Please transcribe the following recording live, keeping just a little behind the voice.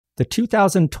The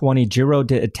 2020 Giro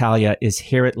d'Italia is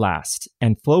here at last,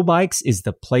 and FlowBikes is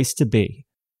the place to be.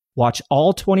 Watch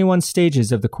all 21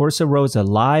 stages of the Corsa Rosa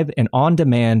live and on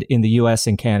demand in the US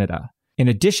and Canada. In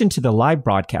addition to the live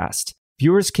broadcast,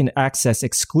 viewers can access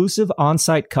exclusive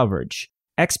on-site coverage,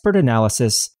 expert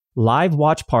analysis, live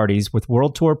watch parties with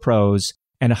World Tour pros,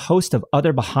 and a host of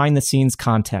other behind-the-scenes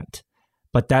content.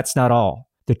 But that's not all.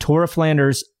 The Tour of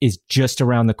Flanders is just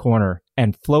around the corner,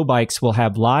 and FlowBikes will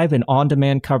have live and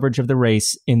on-demand coverage of the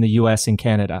race in the US and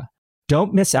Canada.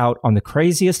 Don't miss out on the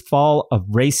craziest fall of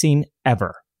racing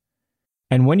ever.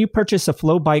 And when you purchase a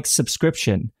FlowBikes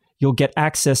subscription, you'll get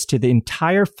access to the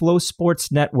entire Flow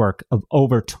Sports network of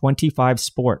over 25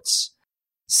 sports.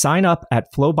 Sign up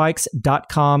at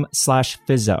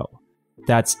flowbikes.com/Fizzo.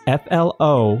 That's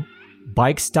FLO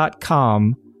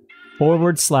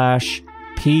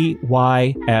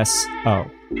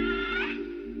bikes.com/PYSO.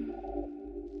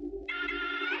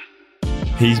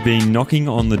 He's been knocking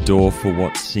on the door for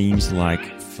what seems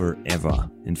like forever.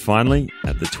 And finally,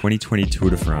 at the 2020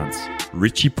 Tour de France,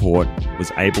 Richie Porte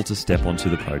was able to step onto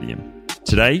the podium.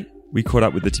 Today, we caught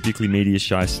up with the typically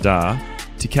media-shy star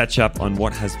to catch up on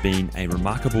what has been a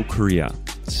remarkable career,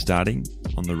 starting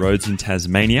on the roads in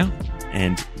Tasmania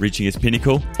and reaching its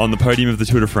pinnacle on the podium of the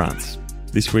Tour de France.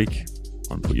 This week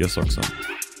on Put Your Socks On.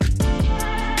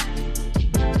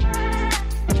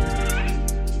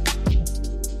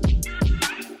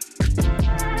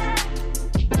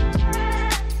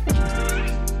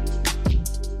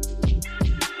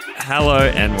 Hello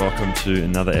and welcome to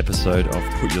another episode of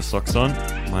Put Your Socks On.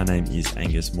 My name is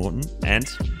Angus Morton and,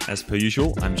 as per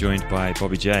usual, I'm joined by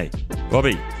Bobby J.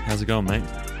 Bobby, how's it going, mate?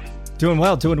 Doing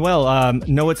well.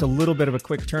 Know it's a little bit of a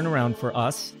quick turnaround for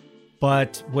us,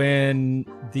 but when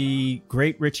the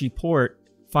great Richie Porte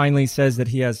finally says that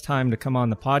he has time to come on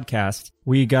the podcast,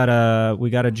 we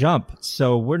gotta jump.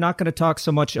 So we're not going to talk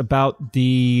so much about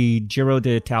the Giro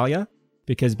d'Italia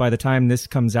because by the time this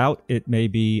comes out, it may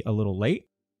be a little late.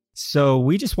 So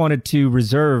we just wanted to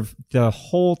reserve the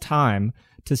whole time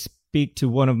to speak to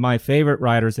one of my favorite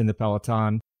riders in the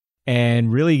Peloton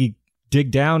and really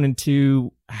dig down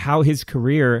into how his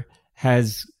career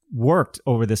has worked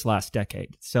over this last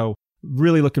decade. So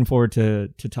really looking forward to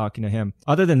talking to him.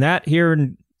 Other than that, here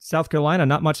in South Carolina,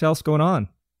 not much else going on.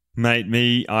 Mate,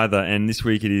 me either. And this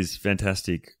week it is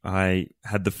fantastic. I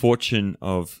had the fortune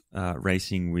of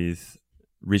racing with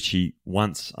Richie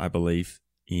once, I believe,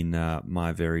 in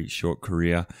my very short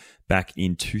career back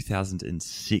in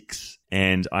 2006.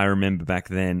 And I remember back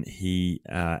then he,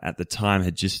 at the time,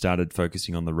 had just started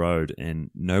focusing on the road and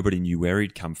nobody knew where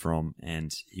he'd come from.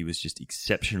 And he was just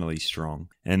exceptionally strong.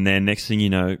 And then next thing you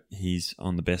know, he's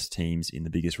on the best teams in the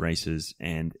biggest races.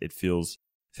 And it feels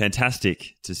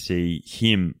fantastic to see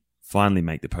him finally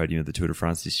make the podium of the Tour de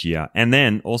France this year. And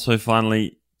then also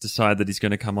finally decide that he's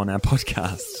going to come on our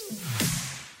podcast.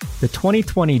 The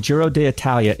 2020 Giro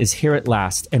d'Italia is here at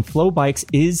last, and FlowBikes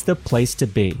is the place to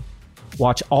be.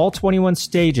 Watch all 21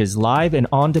 stages live and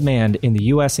on demand in the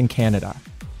US and Canada.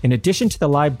 In addition to the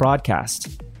live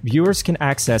broadcast, viewers can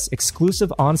access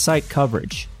exclusive on-site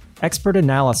coverage, expert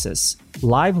analysis,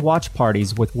 live watch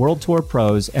parties with World Tour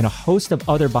pros, and a host of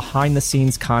other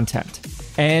behind-the-scenes content.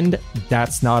 And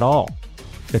that's not all.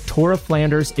 The Tour of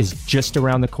Flanders is just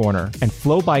around the corner, and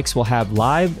FlowBikes will have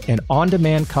live and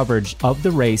on-demand coverage of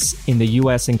the race in the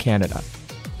US and Canada.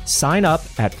 Sign up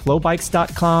at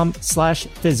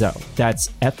flowbikes.com/Fizzo. That's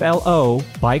FLO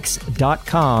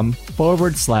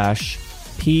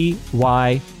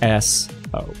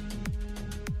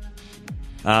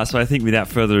bikes.com/PYSO. So I think without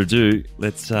further ado,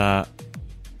 let's go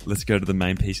to the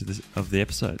main piece of the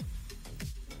episode.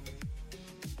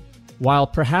 While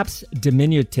perhaps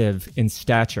diminutive in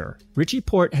stature, Richie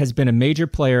Porte has been a major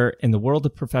player in the world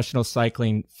of professional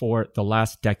cycling for the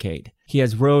last decade. He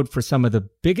has rode for some of the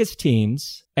biggest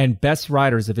teams and best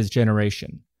riders of his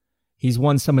generation. He's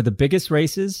won some of the biggest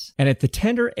races, and at the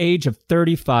tender age of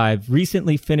 35,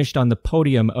 recently finished on the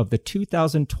podium of the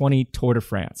 2020 Tour de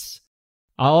France.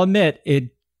 I'll admit,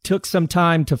 it took some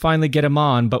time to finally get him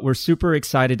on, but we're super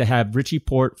excited to have Richie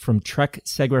Porte from Trek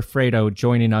Segafredo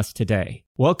joining us today.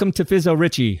 Welcome to Fizzo,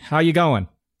 Richie. How you going?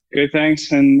 Good,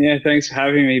 thanks. And yeah, thanks for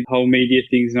having me. The whole media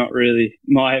thing's not really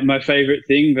my favorite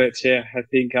thing, but yeah, I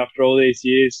think after all these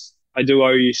years, I do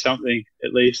owe you something,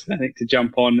 at least. I think to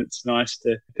jump on, it's nice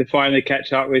to finally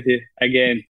catch up with you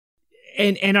again.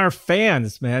 And our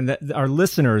fans, man, our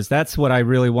listeners, that's what I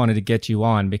really wanted to get you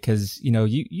on because, you know,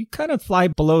 you kind of fly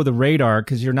below the radar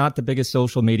because you're not the biggest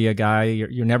social media guy.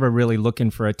 You're never really looking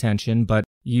for attention, but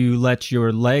you let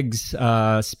your legs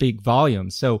speak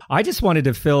volumes. So I just wanted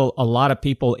to fill a lot of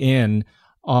people in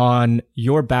on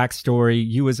your backstory,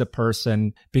 you as a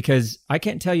person, because I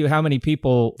can't tell you how many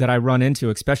people that I run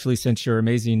into, especially since your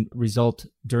amazing result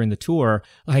during the tour,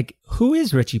 like, who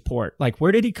is Richie Porte? Like,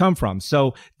 where did he come from?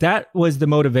 So that was the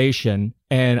motivation.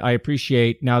 And I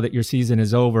appreciate, now that your season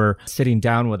is over, sitting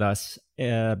down with us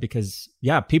because,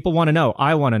 yeah, people want to know.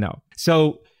 I want to know.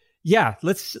 So, yeah,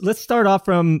 let's start off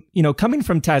from, coming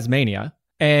from Tasmania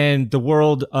and the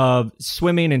world of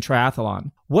swimming and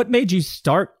triathlon. What made you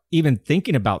start even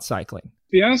thinking about cycling?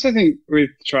 To be honest, I think with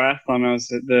triathlon, I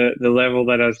was at the level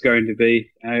that I was going to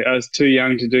be. I was too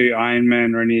young to do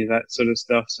Ironman or any of that sort of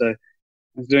stuff. So I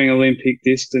was doing Olympic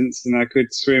distance and I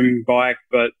could swim, bike,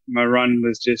 but my run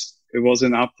was it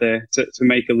wasn't up there to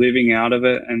make a living out of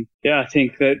it. And yeah, I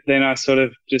think that then I sort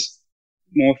of just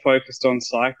more focused on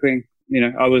cycling.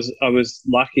 I was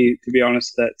lucky, to be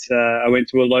honest, that I went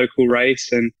to a local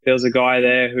race and there was a guy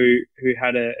there who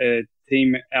had a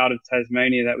team out of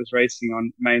Tasmania that was racing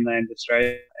on mainland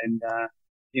Australia. And,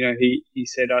 he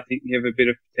said, I think you have a bit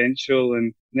of potential.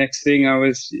 And next thing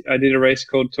I did a race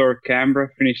called Tour of Canberra,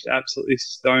 finished absolutely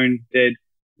stone dead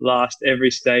last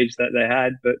every stage that they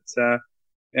had. But,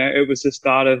 it was the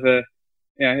start of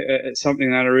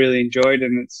something that I really enjoyed,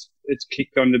 and it's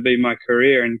kicked on to be my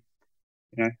career. And,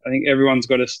 I think everyone's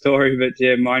got a story, but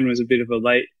yeah, mine was a bit of a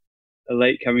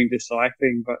late coming to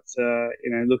cycling, but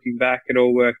looking back, it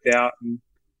all worked out, and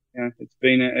it's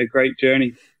been a great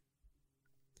journey.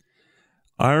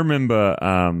 I remember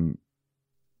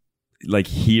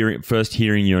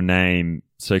hearing your name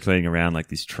circulating around, like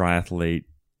this triathlete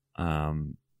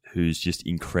who's just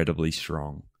incredibly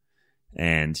strong,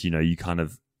 and you kind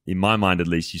of, in my mind at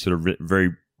least, you sort of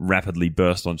very rapidly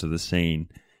burst onto the scene.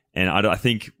 And I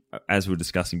think, as we were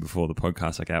discussing before the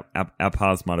podcast, like our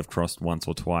paths might have crossed once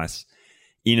or twice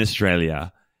in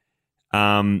Australia.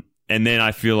 And then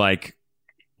I feel like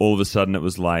all of a sudden it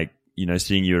was like,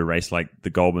 seeing you at a race like the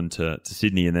Goulburn to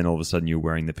Sydney, and then all of a sudden you're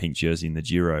wearing the pink jersey in the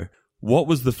Giro. What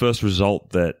was the first result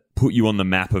that put you on the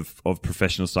map of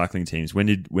professional cycling teams? When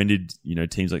did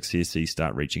teams like CSC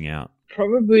start reaching out?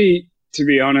 Probably, to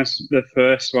be honest, the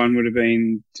first one would have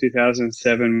been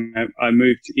 2007. I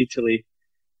moved to Italy.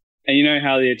 And you know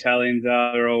how the Italians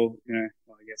are, they're all,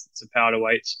 I guess it's a powder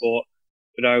weight sport,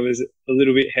 but I was a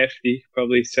little bit hefty,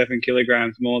 probably 7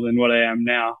 kilograms more than what I am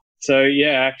now. So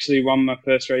yeah, I actually won my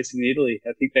first race in Italy.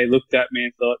 I think they looked at me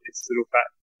and thought, this little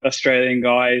fat Australian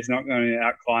guy is not going to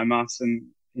outclimb us. And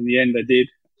in the end, I did.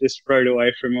 Just rode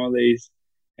away from all these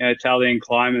Italian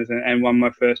climbers and won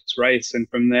my first race. And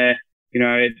from there,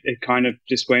 it kind of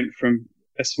just went from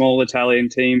a small Italian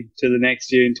team to the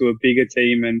next year into a bigger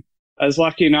team. And I was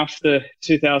lucky enough that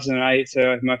 2008,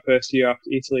 so my first year after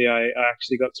Italy, I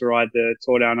actually got to ride the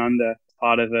Tour Down Under,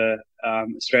 part of a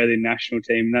Australian national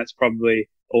team. And that's probably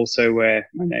also where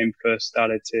my name first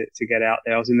started to get out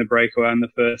there. I was in the breakaway on the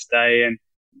first day, and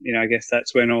I guess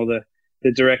that's when all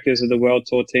the directors of the World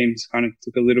Tour teams kind of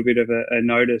took a little bit of a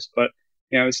notice. But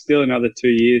it was still another 2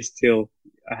 years till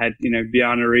I had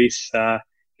Bjarne Riis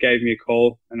gave me a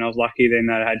call, and I was lucky then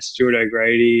that I had Stuart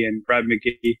O'Grady and Brad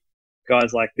McGee,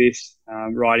 guys like this,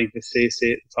 riding for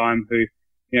CSC at the time, who,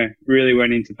 really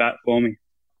went into bat for me.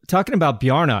 Talking about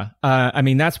Bjarne,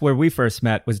 that's where we first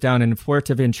met, was down in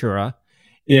Fuerteventura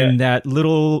in that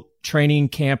little training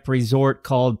camp resort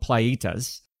called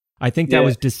Playitas. I think that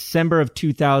was December of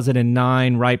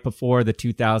 2009, right before the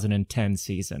 2010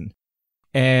 season.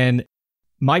 And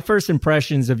my first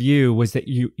impressions of you was that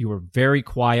you were very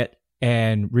quiet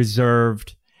and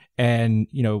reserved. And,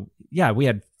 we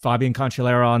had Fabian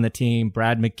Cancellara on the team,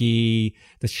 Brad McGee,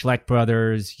 the Schleck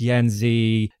brothers,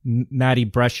 Yenzi, Matty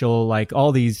Breschel, like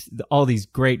all these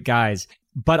great guys.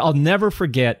 But I'll never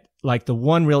forget, like, the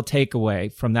one real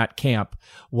takeaway from that camp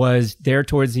was there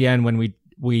towards the end when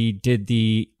we did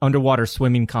the underwater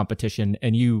swimming competition,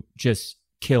 and you just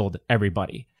killed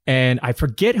everybody. And I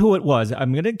forget who it was.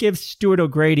 I'm going to give Stuart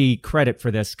O'Grady credit for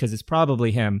this because it's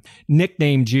probably him.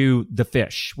 Nicknamed you the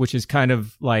Fish, which is kind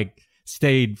of like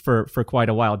stayed for quite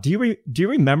a while. Do you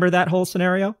remember that whole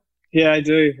scenario? Yeah, I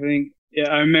do.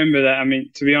 I remember that. I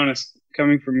mean, to be honest,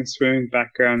 coming from a swimming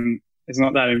background, it's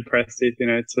not that impressive.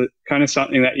 It's kind of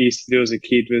something that you used to do as a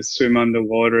kid, was swim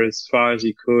underwater as far as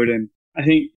you could. And I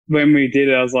think when we did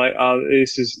it, I was like, oh,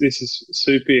 this is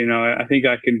super, I think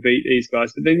I can beat these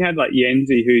guys. But then you had like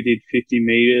Yenzi, who did 50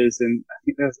 meters, and I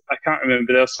think I can't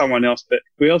remember, there was someone else. But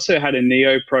we also had a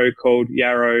neo-pro called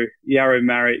Yarrow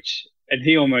Maric, and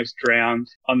he almost drowned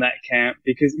on that camp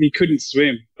because he couldn't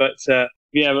swim. But but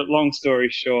long story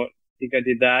short, I think I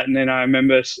did that. And then I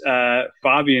remember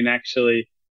Fabian actually,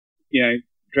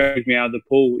 dragged me out of the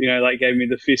pool, gave me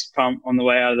the fist pump on the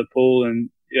way out of the pool. And,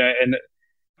 and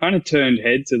kind of turned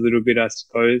heads a little bit, I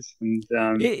suppose. And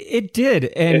it did.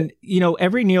 And,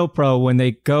 every Neopro, when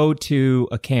they go to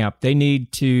a camp, they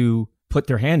need to put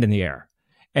their hand in the air.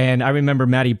 And I remember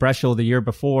Matty Breschel the year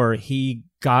before, he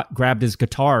grabbed his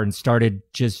guitar and started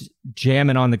just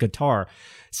jamming on the guitar.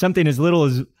 Something as little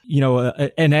as,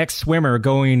 an ex-swimmer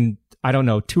going, I don't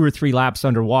know, 2 or 3 laps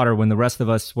underwater when the rest of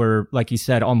us were, like you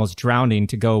said, almost drowning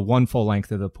to go one full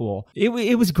length of the pool. It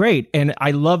was great. And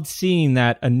I loved seeing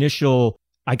that initial,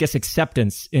 I guess,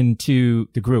 acceptance into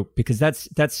the group, because that's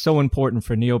so important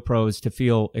for neopros to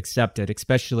feel accepted,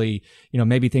 especially,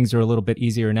 maybe things are a little bit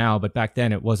easier now, but back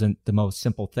then it wasn't the most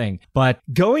simple thing. But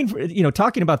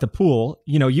talking about the pool,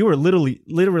 you were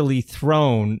literally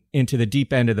thrown into the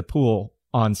deep end of the pool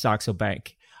on Saxo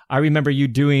Bank. I remember you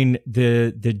doing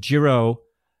the Giro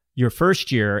your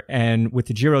first year, and with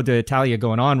the Giro d'Italia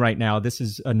going on right now, this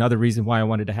is another reason why I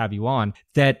wanted to have you on,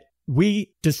 that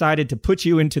we decided to put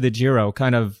you into the Giro,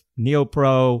 kind of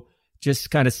Neopro,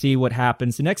 just kind of see what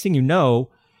happens. The next thing you know,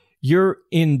 you're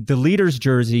in the leader's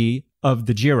jersey of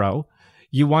the Giro.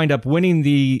 You wind up winning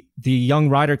the young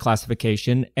rider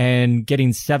classification and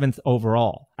getting 7th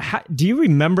overall. Do you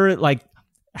remember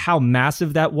how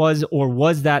massive that was, or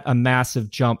was that a massive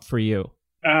jump for you?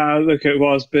 Look, it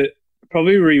was, but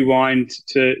probably rewind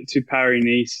to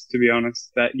Paris-Nice, to be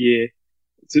honest, that year.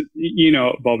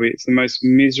 Bobby, it's the most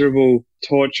miserable,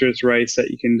 torturous race that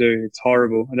you can do. It's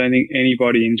horrible. I don't think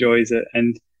anybody enjoys it.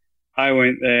 And I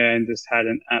went there and just had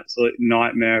an absolute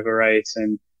nightmare of a race.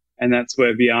 And that's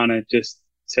where Viana just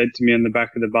said to me on the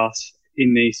back of the bus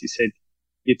in Nice, he said,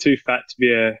 "You're too fat to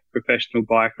be a professional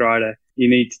bike rider. You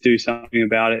need to do something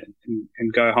about it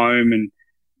and go home and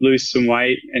lose some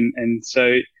weight." And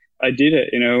so I did it.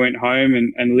 I went home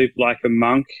and lived like a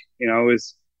monk.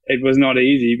 It was not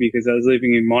easy because I was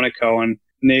living in Monaco on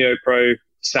Neopro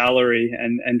salary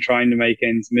and trying to make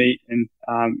ends meet. And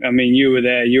you were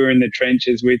there. You were in the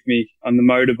trenches with me on the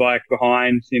motorbike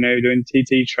behind, doing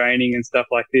TT training and stuff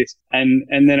like this. And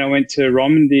then I went to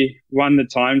Romandy, won the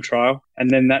time trial,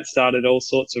 and then that started all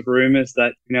sorts of rumors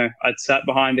that I'd sat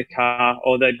behind a car,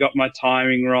 or they'd got my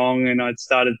timing wrong, and I'd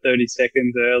started 30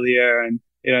 seconds earlier, and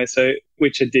so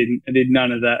which I didn't. I did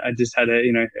none of that. I just had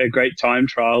a great time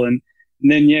trial, and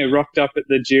then rocked up at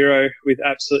the Giro with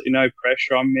absolutely no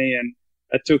pressure on me, and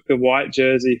I took the white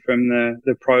jersey from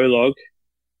the prologue,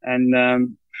 and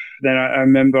then I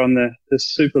remember on the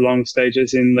super long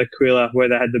stages in L'Aquila where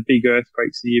they had the big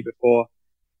earthquakes the year before.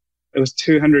 It was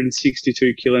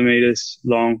 262 kilometers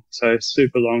long, so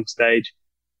super long stage.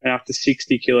 And after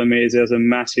 60 kilometers, there was a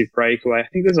massive breakaway. I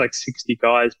think there's like 60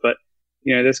 guys, but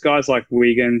there's guys like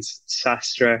Wiggins,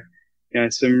 Sastre,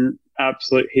 some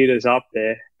absolute hitters up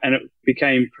there. And it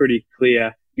became pretty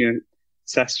clear.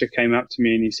 Sastre came up to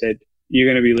me and he said, "You're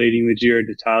going to be leading the Giro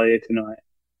d'Italia tonight."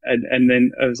 And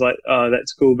then I was like, "Oh,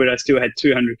 that's cool." But I still had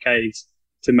 200 Ks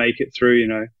to make it through,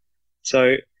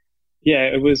 So, yeah,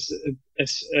 it was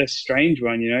a strange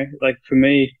one, Like for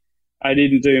me, I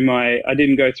didn't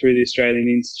go through the Australian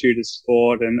Institute of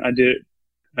Sport, and I did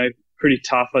it pretty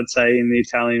tough, I'd say, in the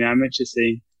Italian amateur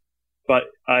scene. But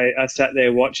I sat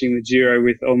there watching the Giro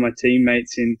with all my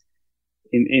teammates in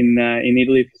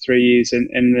Italy for 3 years,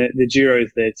 and the Giro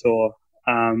is their tour.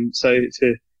 So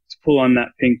to pull on that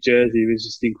pink jersey was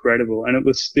just incredible, and it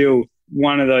was still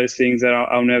one of those things that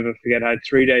I'll never forget. I had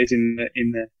 3 days in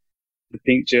the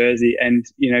pink jersey, and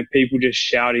people just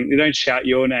shouting. They don't shout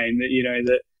your name,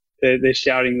 that they're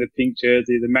shouting the pink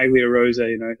jersey, the Maglia Rosa.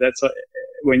 That's like,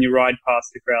 when you ride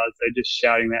past the crowds, they're just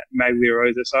shouting that Maglia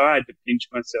Rosa. So I had to pinch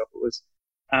myself. It was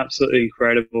absolutely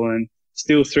incredible, and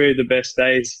still 3 of the best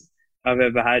days I've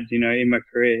ever had, in my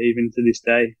career, even to this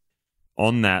day.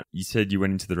 On that, you said you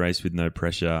went into the race with no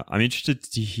pressure. I'm interested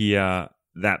to hear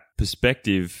that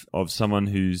perspective of someone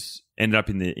who's ended up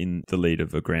in the lead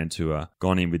of a Grand Tour,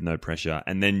 gone in with no pressure,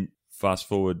 and then fast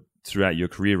forward throughout your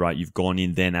career, right? You've gone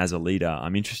in then as a leader.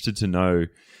 I'm interested to know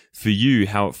for you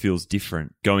how it feels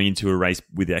different going into a race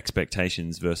with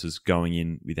expectations versus going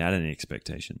in without any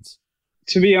expectations.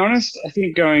 To be honest, I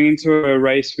think going into a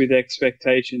race with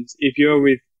expectations, if you're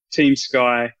with Team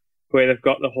Sky, where they've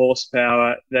got the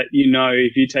horsepower that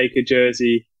if you take a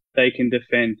jersey, they can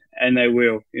defend, and they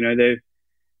will.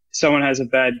 Someone has a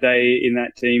bad day in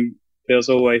that team, there's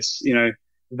always,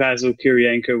 Vasil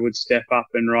Kirienko would step up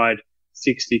and ride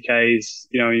 60 Ks,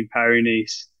 in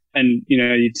Paris-Nice, and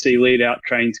you'd see lead-out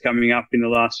trains coming up in the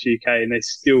last few K, and they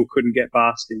still couldn't get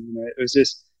past him. It was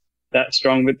just that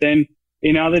strong. But then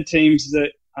in other teams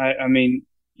that I mean,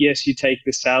 yes, you take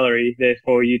the salary,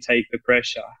 therefore you take the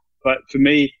pressure. But for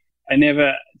me, I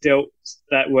never dealt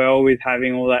that well with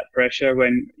having all that pressure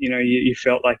when, you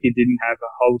felt like you didn't have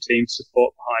a whole team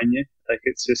support behind you. Like,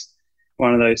 it's just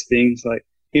one of those things. Like,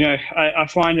 I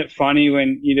find it funny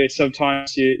when,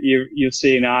 sometimes you'll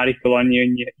see an article on you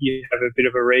and you have a bit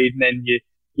of a read, and then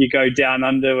you go down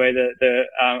under where the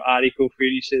article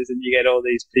finishes, and you get all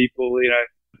these people,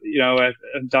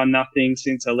 have done nothing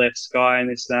since I left Sky and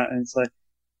this, that. And it's like,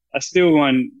 I still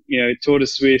want, Tour de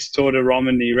Suisse, Tour de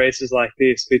Romandie, races like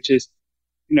this, which is,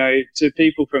 to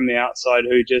people from the outside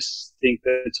who just think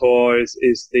that the Tour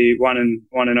is the one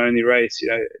and only race,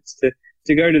 it's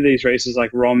to go to these races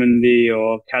like Romandie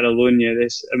or Catalunya.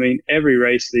 Every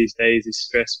race these days is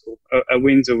stressful. A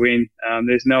win's a win.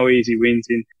 There's no easy wins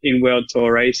in World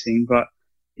Tour racing, but,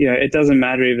 it doesn't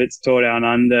matter if it's Tour Down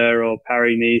Under or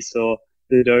Paris-Nice or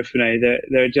the Dauphiné.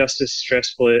 They're just as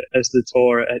stressful as the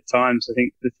Tour at times. I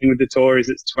think the thing with the Tour is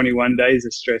it's 21 days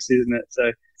of stress, isn't it?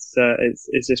 So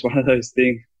it's just one of those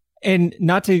things. And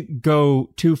not to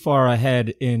go too far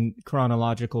ahead in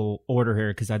chronological order here,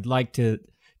 because I'd like to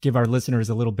give our listeners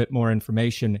a little bit more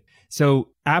information. So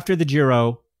after the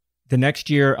Giro, the next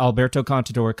year, Alberto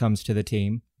Contador comes to the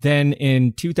team. Then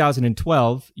in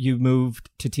 2012, you moved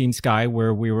to Team Sky,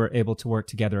 where we were able to work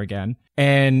together again.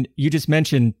 And you just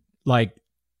mentioned like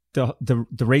the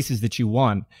races that you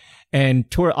won, and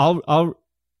Tour.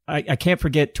 I can't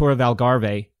forget Tour of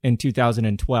Algarve in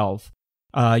 2012.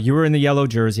 You were in the yellow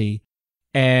jersey,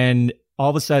 and all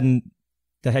of a sudden,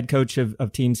 the head coach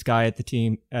of Team Sky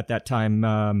at that time,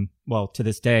 to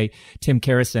this day, Tim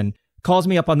Kerrison, calls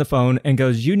me up on the phone and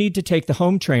goes, "You need to take the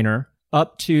home trainer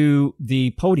up to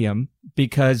the podium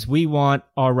because we want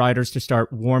our riders to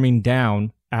start warming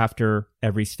down after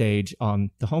every stage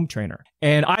on the home trainer."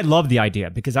 And I love the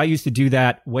idea because I used to do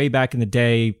that way back in the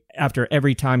day. After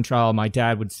every time trial, my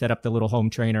dad would set up the little home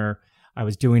trainer. I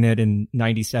was doing it in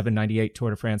 97, 98 Tour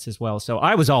de France as well. So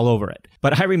I was all over it.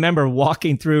 But I remember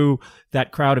walking through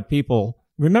that crowd of people.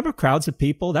 Remember crowds of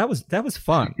people? That was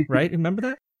fun, right? Remember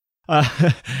that?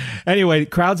 Anyway,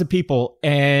 crowds of people.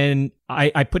 And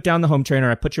I put down the home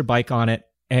trainer. I put your bike on it.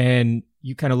 And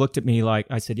you kind of looked at me like,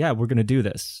 I said, "Yeah, we're going to do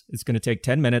this. It's going to take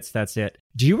 10 minutes. That's it."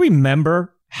 Do you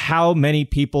remember how many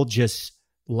people just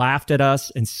laughed at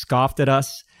us and scoffed at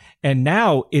us? And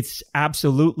now it's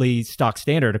absolutely stock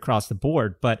standard across the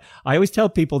board. But I always tell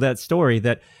people that story,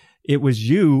 that it was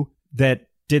you that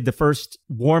did the first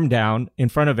warm down in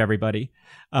front of everybody,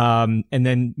 and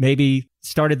then maybe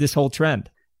started this whole trend.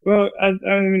 Well, I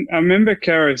remember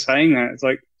Kara saying that. It's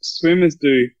like swimmers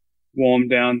do warm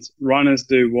downs, runners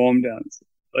do warm downs.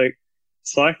 Like,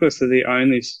 cyclists are the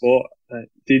only sport that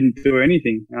didn't do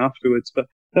anything afterwards. But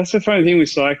that's the funny thing with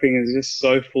cycling, is just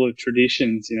so full of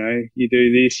traditions. You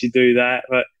do this, you do that.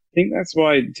 But I think that's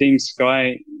why Team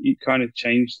Sky, you kind of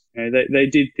changed. They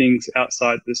did things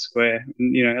outside the square.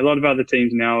 And, a lot of other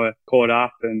teams now are caught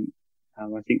up, and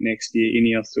I think next year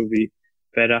Ineos will be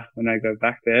better when I go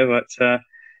back there. But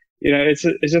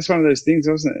it's just one of those things,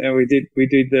 wasn't it? We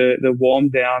did the warm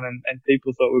down, and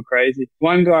people thought we're crazy.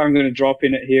 One guy I'm going to drop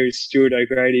in it here is Stuart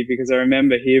O'Grady, because I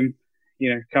remember him,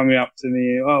 coming up to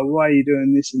me, "Oh, why are you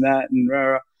doing this and that?" and rah,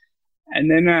 rah. And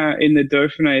then in the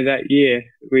Dauphiné that year,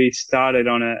 we started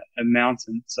on a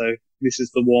mountain. So this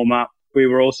is the warm up. We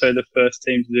were also the first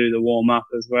team to do the warm up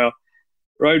as well.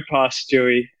 Rode past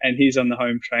Stewie, and he's on the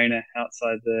home trainer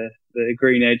outside the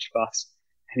Green Edge bus,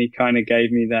 and he kind of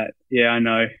gave me that, "Yeah, I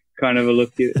know," kind of a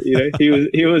look.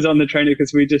 He was on the trainer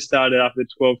because we just started up the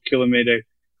 12-kilometer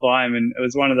climb, and it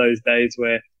was one of those days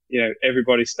where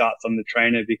everybody starts on the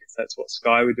trainer because that's what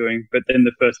Sky were doing. But then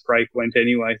the first break went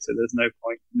anyway, so there's no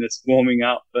point in this warming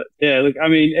up. But yeah, look,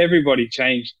 everybody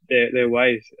changed their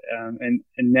ways, and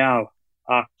now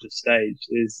after stage,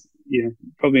 there's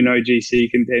probably no GC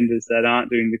contenders that aren't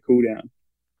doing the cool down.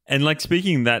 And like,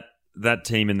 speaking that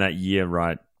team in that year,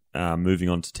 right? Moving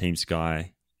on to Team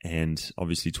Sky, and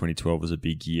obviously 2012 was a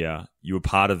big year. You were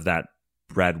part of that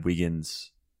Brad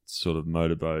Wiggins sort of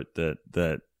motorboat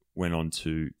that went on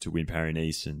to win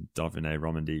Paris-Nice and Dauphiné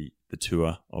Romandie, the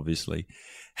Tour, obviously.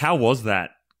 How was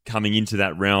that coming into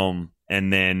that realm,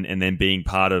 and then being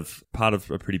part of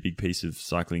a pretty big piece of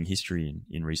cycling history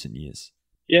in recent years?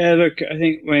 Yeah, look, I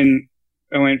think when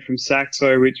I went from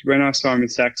Saxo, which when I signed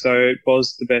with Saxo, it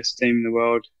was the best team in the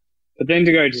world. But then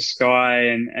to go to Sky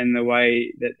and the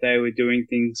way that they were doing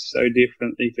things so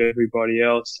differently to everybody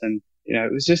else, and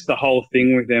it was just the whole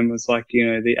thing with them was like,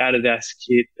 the Adidas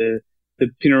kit, the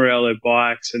Pinarello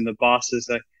bikes and the buses,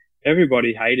 like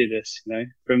everybody hated us,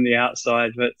 from the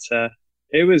outside. But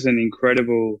it was an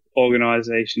incredible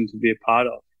organization to be a part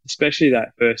of, especially that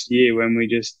first year when we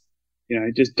just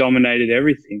dominated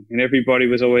everything. And everybody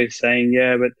was always saying,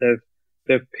 "Yeah, but they've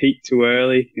they've peaked too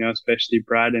early, especially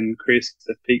Brad and Chris,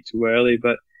 they've peaked too early.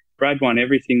 But Brad won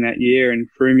everything that year, and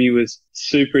Froomey was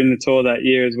super in the tour that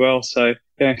year as well. So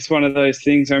it's one of those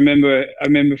things. I remember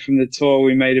from the tour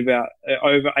we made about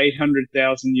over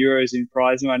 800,000 euros in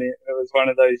prize money. It was one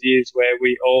of those years where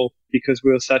we all, because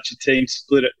we were such a team,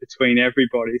 split it between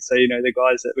everybody. So the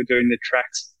guys that were doing the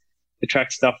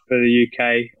track stuff for the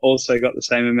UK also got the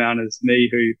same amount as me,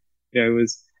 who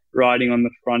was riding on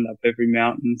the front up every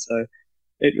mountain. So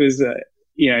it was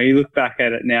you look back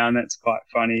at it now and that's quite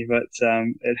funny, but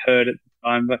it hurt at the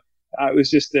time. But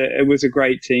it was a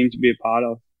great team to be a part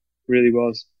of. It really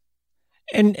was.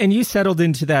 And you settled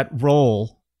into that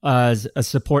role as a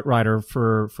support rider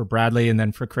for Bradley and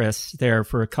then for Chris there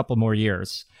for a couple more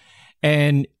years.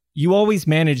 And you always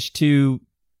managed to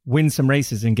win some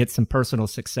races and get some personal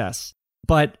success.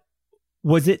 But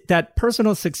was it that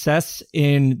personal success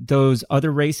in those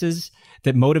other races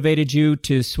that motivated you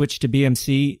to switch to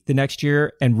BMC the next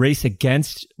year and race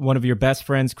against one of your best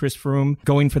friends, Chris Froome,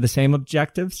 going for the same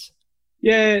objectives?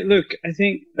 Yeah, look, I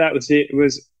think that was it. It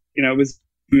was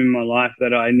in my life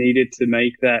that I needed to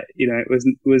make that,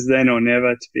 it was then or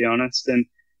never, to be honest. And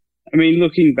I mean,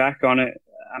 looking back on it,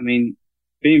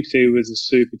 BMC was a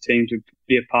super team to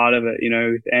be a part of it,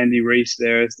 with Andy Reese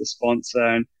there as the sponsor,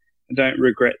 and I don't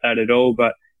regret that at all.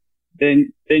 But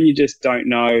then you just don't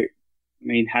know. I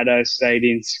mean, had I stayed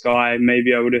in Sky,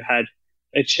 maybe I would have had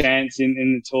a chance in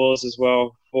the tours as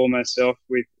well for myself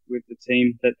with the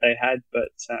team that they had. But,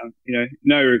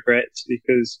 no regrets,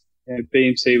 because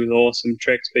BMC was awesome.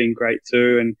 Trek's been great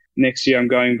too. And next year I'm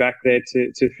going back there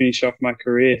to finish off my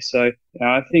career. So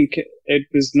I think it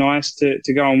was nice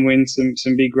to go and win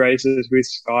some big races with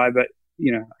Sky. But,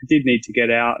 I did need to get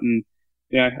out. And,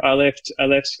 I left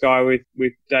Sky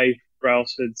with Dave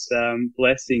Brailsford's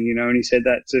blessing, and he said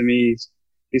that to me.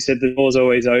 He said the door's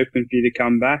always open for you to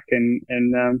come back, and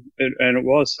it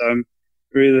was. So I'm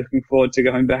really looking forward to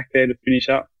going back there to finish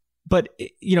up. But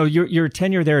your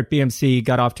tenure there at BMC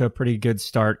got off to a pretty good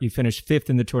start. You finished 5th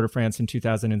in the Tour de France in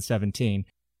 2017.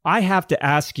 I have to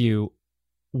ask you,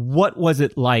 what was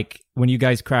it like when you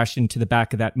guys crashed into the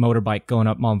back of that motorbike going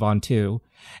up Mont Ventoux?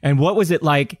 And what was it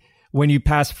like when you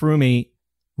passed Froome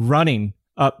running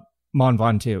up Mont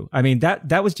Ventoux? I mean,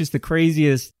 that was just the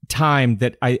craziest time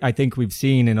that I think we've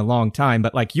seen in a long time.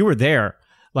 But like, you were there.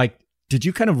 Like, did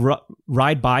you kind of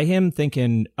ride by him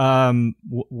thinking,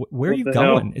 where are you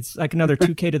going? Hell? It's like another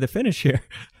 2K to the finish here.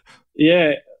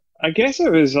 Yeah, I guess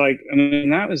it was like,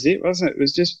 that was it, wasn't it? It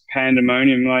was just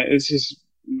pandemonium. Like, it's just,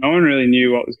 no one really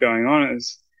knew what was going on. It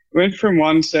went from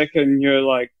 1 second, you're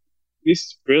like, this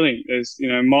is brilliant. There's,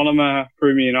 Mollema,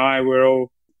 Froome and I were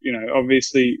all,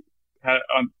 obviously had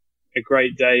a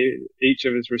great day, each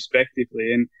of us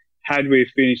respectively. And had we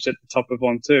finished at the top of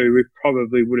Ventoux, we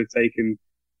probably would have taken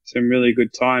some really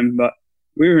good time, but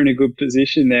we were in a good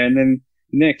position there. And then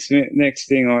next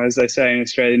thing, or as they say in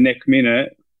Australia, next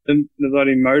minute, the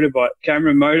bloody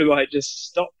Cameron motorbike just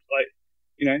stopped. Like,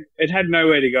 it had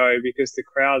nowhere to go because the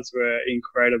crowds were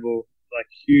incredible, like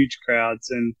huge crowds,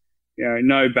 and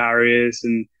no barriers.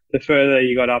 And the further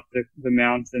you got up the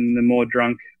mountain, the more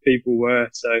drunk people were.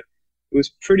 So it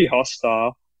was pretty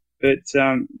hostile. But it's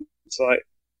like,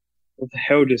 what the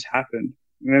hell just happened?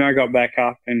 And then I got back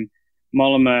up, and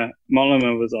Mollema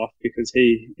was off because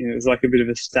it was like a bit of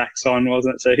a stacks on,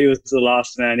 wasn't it? So he was the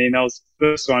last man in. I was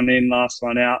first one in, last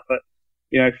one out. But,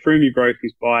 Froome broke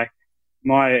his bike.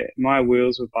 My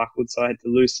wheels were buckled, so I had to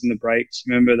loosen the brakes.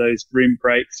 Remember those rim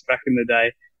brakes back in the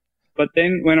day? But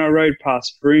then when I rode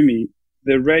past Froome,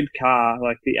 the red car,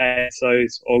 like the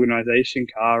ASO's organisation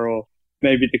car, or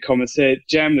maybe the commissaire,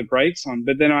 jammed the brakes on.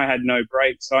 But then I had no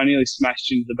brakes, so I nearly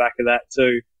smashed into the back of that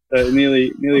too. So it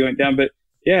nearly went down. But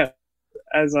yeah,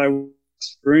 as I was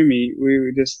Froome, we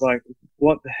were just like,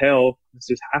 what the hell has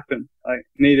just happened? Like,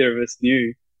 neither of us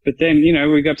knew. But then,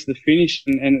 we got to the finish,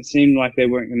 and it seemed like they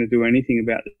weren't going to do anything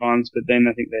about the times. But then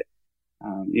I think that,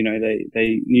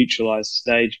 they neutralised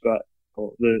the stage,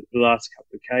 or the last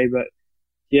couple of K. But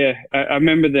yeah, I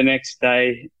remember the next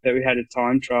day that we had a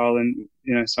time trial, and,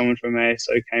 someone from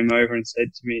ASO came over and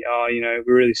said to me, we're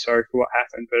really sorry for what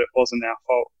happened, but it wasn't our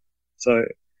fault. So,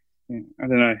 I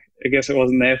don't know. I guess it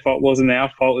wasn't their fault. It wasn't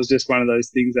our fault. It was just one of those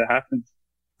things that happened.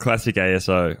 Classic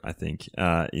ASO, I think,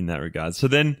 in that regard. So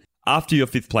then, after your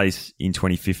 5th place in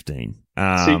 2015,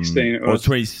 16 it was. Or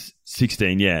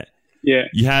 2016, yeah,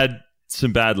 you had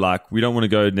some bad luck. We don't want to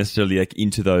go necessarily like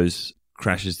into those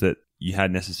crashes that you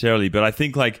had necessarily, but I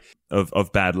think like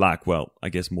of bad luck. Well, I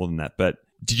guess more than that. But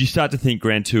did you start to think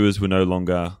Grand Tours were no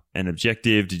longer an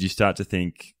objective? Did you start to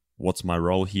think, what's my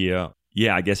role here?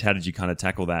 Yeah, I guess how did you kind of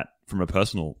tackle that from a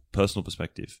personal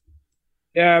perspective?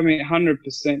 Yeah, I mean, 100%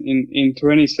 in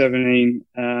 2017,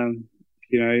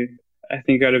 I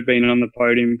think I'd have been on the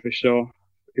podium for sure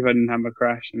if I didn't have a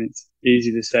crash. And it's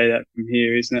easy to say that from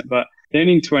here, isn't it? But then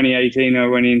in 2018, I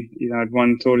went in, I'd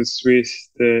won Tour de Suisse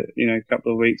a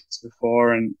couple of weeks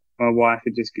before, and my wife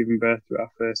had just given birth to our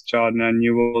first child, and I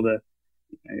knew all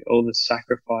the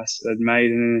sacrifice that I'd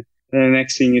made. And then the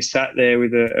next thing, you sat there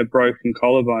with a broken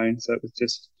collarbone. So it was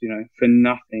just, for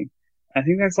nothing. I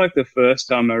think that's like the first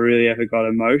time I really ever got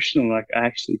emotional. Like I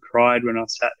actually cried when I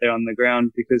sat there on the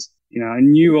ground because, I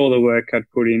knew all the work I'd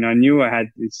put in. I knew I had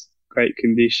this great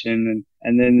condition.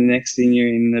 And then the next thing you're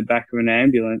in the back of an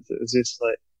ambulance, it was just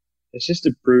like, it's just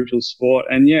a brutal sport.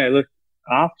 And yeah, look,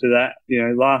 after that,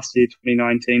 last year,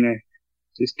 2019, I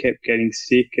just kept getting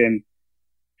sick, and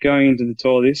going into the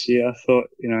Tour this year, I thought,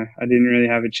 I didn't really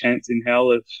have a chance in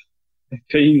hell of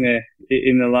being there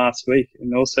in the last week.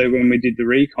 And also when we did the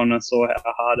recon, I saw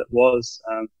how hard it was.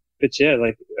 But yeah,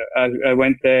 like I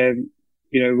went there,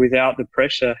 without the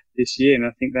pressure this year. And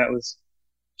I think that was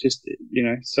just,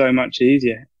 so much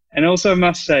easier. And also I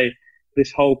must say,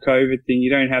 this whole COVID thing, you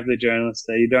don't have the journalists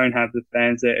there, you don't have the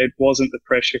fans there. It wasn't the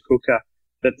pressure cooker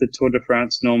that the Tour de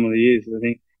France normally is. I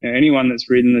think anyone that's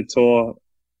ridden the Tour,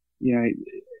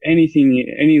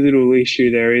 any little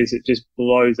issue there is, it just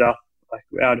blows up like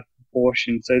out of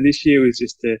proportion. So this year was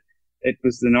it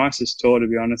was the nicest Tour, to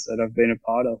be honest, that I've been a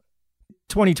part of.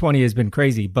 2020 has been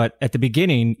crazy, but at the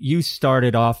beginning, you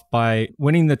started off by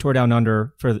winning the Tour Down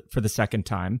Under for the second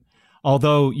time.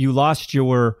 Although you lost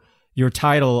your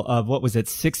title of, what was it,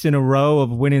 6 in a row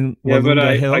of winning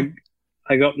Walloonga Hill?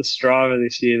 I got the Strava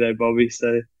this year though, Bobby,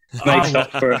 so it makes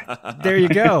up for it. There you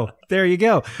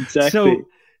go. Exactly.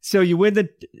 So you win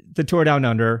the Tour Down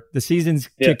Under, the season's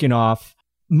kicking off.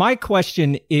 My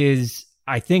question is,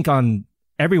 I think on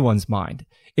everyone's mind,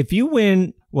 if you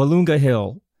win Walloonga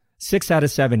Hill 6 out of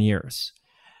 7 years,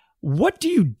 what do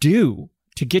you do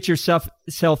to get yourself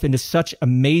into such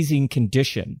amazing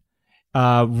condition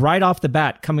right off the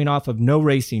bat, coming off of no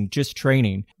racing, just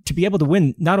training, to be able to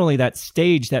win not only that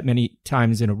stage that many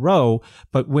times in a row,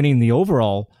 but winning the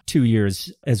overall 2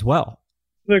 years as well?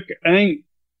 Look, I think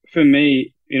for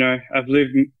me, I've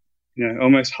lived,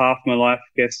 almost half my life,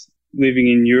 I guess, living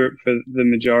in Europe for the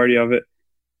majority of it.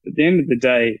 At the end of the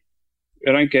day,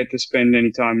 I don't get to spend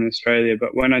any time in Australia,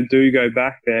 but when I do go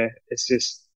back there, it's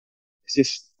just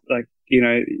like,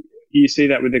 you see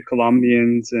that with the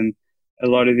Colombians and a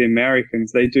lot of the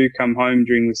Americans. They do come home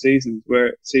during the season,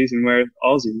 where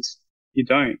Aussies, you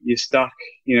don't. You're stuck.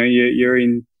 You're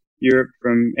in Europe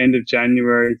from end of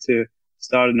January to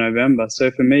start of November.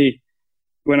 So for me,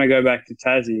 when I go back to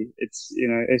Tassie,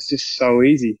 it's just so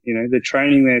easy. The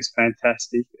training there is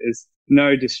fantastic. There's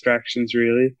no distractions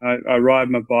really. I ride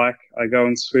my bike. I go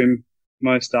and swim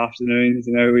most afternoons,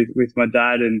 with my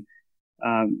dad and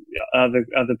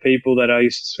other people that I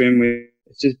used to swim with.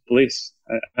 It's just bliss.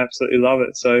 I absolutely love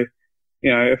it. So,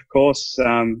 of course,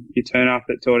 you turn up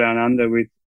at Tour Down Under with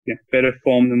better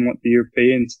form than what the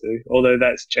Europeans do. Although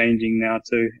that's changing now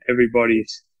too.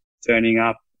 Everybody's turning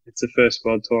up. It's the first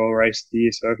World Tour race of the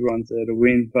year, so everyone's there to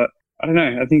win. But I don't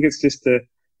know. I think it's just a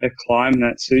climb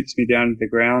that suits me down to the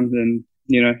ground, and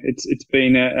it's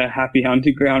been a happy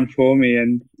underground for me.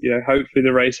 And hopefully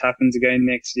the race happens again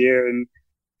next year, and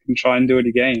can try and do it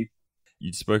again.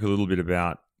 You spoke a little bit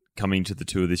about coming to the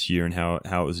Tour this year and how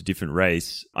it was a different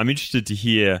race. I'm interested to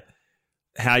hear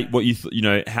how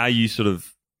you sort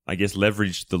of, I guess,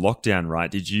 leveraged the lockdown, right?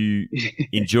 Did you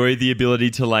enjoy the ability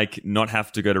to not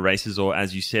have to go to races, or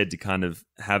as you said, to kind of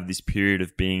have this period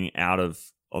of being out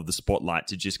of the spotlight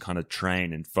to just kind of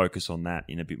train and focus on that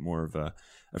in a bit more of a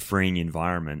freeing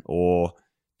environment? Or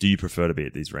do you prefer to be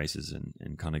at these races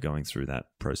and kind of going through that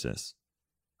process?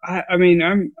 I mean,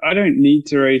 I don't need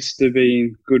to race to be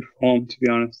in good form, to be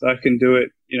honest. I can do it,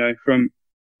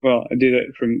 I did it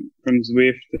from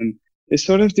Zwift, and I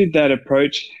sort of did that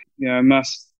approach. I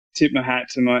must tip my hat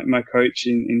to my coach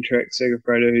in Trek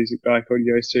Segafredo, who's a guy called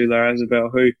Yosu Larrazabal,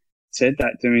 who said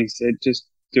that to me. He said, just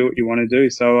do what you want to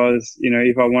do. So I was,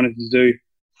 if I wanted to do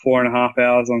 4.5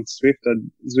 hours on Zwift,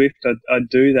 I'd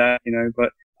do that, but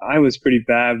I was pretty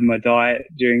bad with my diet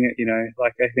during it,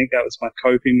 I think that was my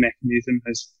coping mechanism,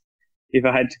 as if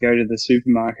I had to go to the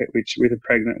supermarket, which with a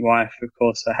pregnant wife, of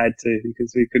course I had to,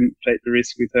 because we couldn't take the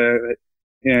risk with her. But,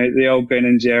 the old Ben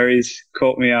and Jerry's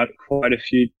caught me out quite a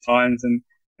few times, and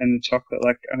the chocolate,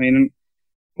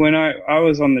 when I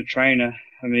was on the trainer,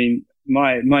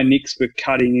 my nicks were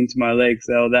cutting into my legs.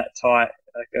 They were that tight.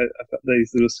 I've got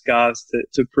these little scars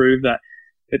to prove that.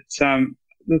 But,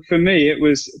 look, for me, it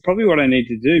was probably what I need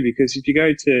to do, because if you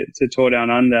go to Tour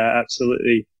Down Under,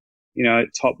 absolutely,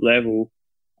 at top level,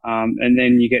 And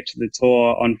then you get to the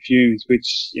tour on fumes,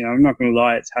 which, I'm not going to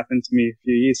lie, it's happened to me a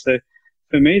few years. So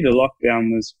for me, the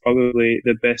lockdown was probably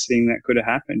the best thing that could have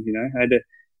happened. I had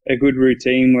a good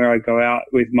routine where I go out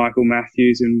with Michael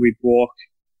Matthews and we'd walk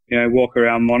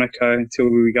around Monaco until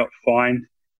we got fined,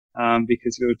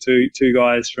 because we were two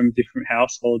guys from different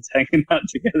households hanging out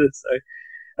together. So,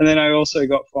 and then I also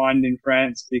got fined in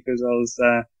France because I was,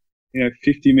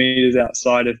 50 meters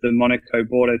outside of the Monaco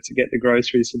border to get the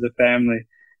groceries for the family.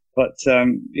 But,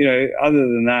 other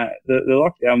than that, the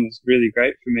lockdown was really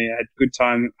great for me. I had a good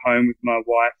time at home with my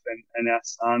wife and our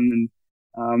son.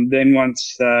 And then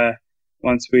once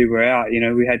we were out,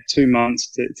 we had 2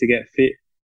 months to get fit.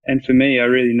 And for me, I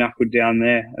really knuckled down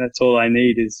there. That's all I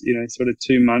need is, sort of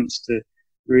 2 months to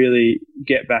really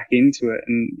get back into it.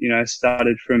 And, I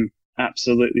started from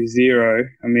absolutely zero.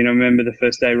 I mean, I remember the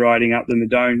first day riding up the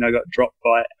Madone, I got dropped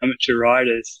by amateur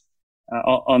riders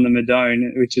on the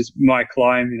Madone, which is my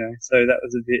climb, so that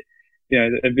was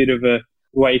a bit of a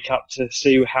wake up to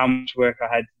see how much work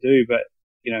I had to do. But,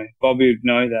 Bobby would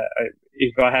know that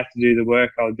if I have to do the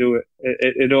work, I'll do it.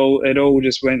 It all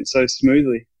just went so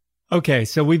smoothly. Okay,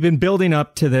 so we've been building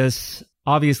up to this.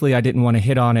 Obviously, I didn't want to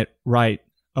hit on it right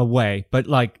away, but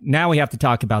now we have to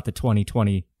talk about the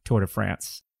 2020 Tour de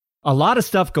France. A lot of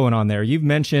stuff going on there. You've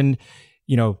mentioned,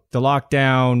 the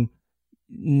lockdown,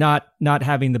 not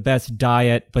having the best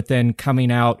diet, but then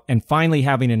coming out and finally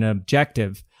having an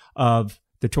objective of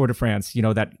the Tour de France,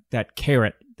 that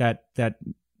carrot, that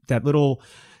little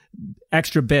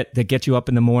extra bit that gets you up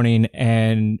in the morning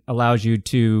and allows you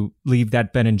to leave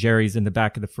that Ben and Jerry's in the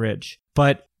back of the fridge.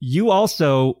 But you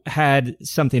also had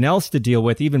something else to deal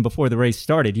with even before the race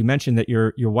started. You mentioned that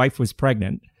your wife was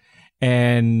pregnant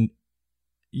and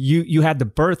you had the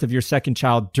birth of your second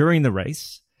child during the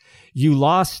race. You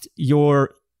lost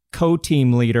your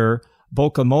co-team leader,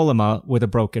 Bauke Mollema, with a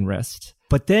broken wrist.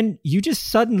 But then you just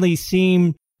suddenly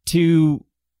seem to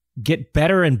get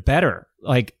better and better.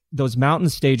 Like those mountain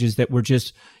stages that were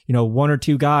just, one or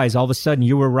two guys, all of a sudden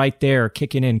you were right there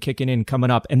kicking in,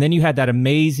 coming up. And then you had that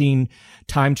amazing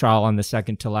time trial on the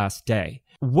second to last day.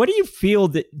 What do you feel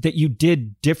that you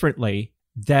did differently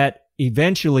that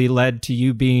eventually led to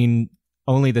you being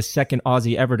only the second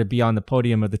Aussie ever to be on the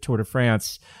podium of the Tour de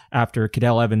France after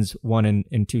Cadel Evans won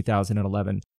in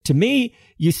 2011? To me,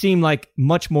 you seem like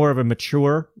much more of a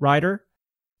mature rider.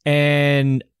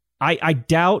 And I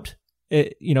doubt,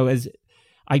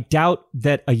 I doubt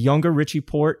that a younger Richie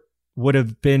Porte would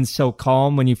have been so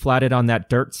calm when you flatted on that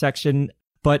dirt section.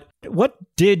 But what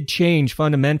did change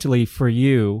fundamentally for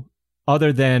you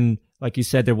other than, like you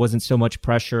said, there wasn't so much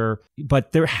pressure,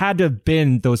 but there had to have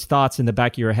been those thoughts in the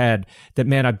back of your head that,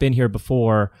 man, I've been here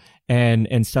before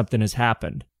and something has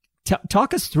happened.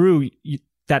 Talk us through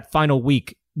that final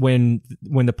week when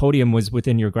the podium was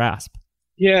within your grasp.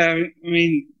 Yeah, I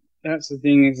mean, that's the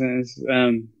thing, isn't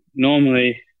it?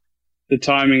 Normally the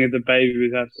timing of the baby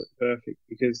was absolutely perfect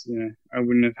because, I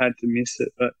wouldn't have had to miss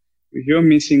it. But if you're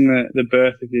missing the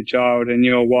birth of your child and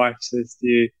your wife says to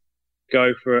you,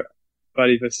 go for it, but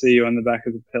if I see you on the back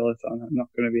of the peloton, I'm not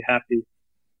going to be happy.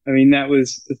 I mean, that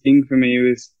was the thing for me. It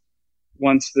was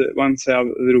once our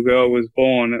little girl was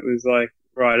born, it was like,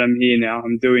 right, I'm here now.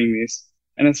 I'm doing this.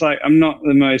 And it's like, I'm not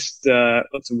the most,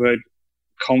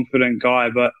 confident guy,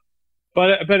 but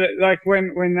like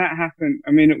when that happened,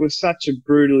 I mean, it was such a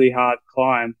brutally hard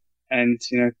climb, and,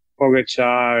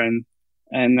 Pogačar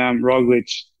and Roglic,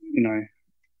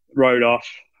 rode off,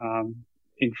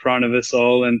 in front of us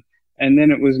all. And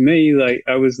then it was me, like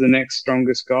I was the next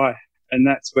strongest guy. And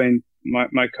that's when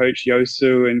my coach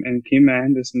Yosu and Kim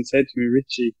Anderson said to me,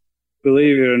 Richie,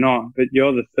 believe it or not, but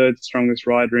you're the third strongest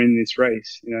rider in this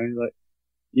race. Like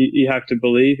you have to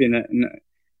believe in it. And,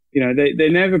 they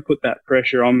never put that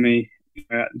pressure on me.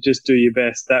 Just do your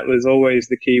best. That was always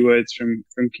the key words from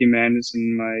Kim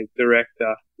Anderson, my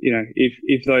director.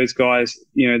 If those guys,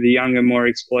 the younger, more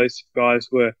explosive guys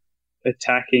were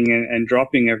attacking and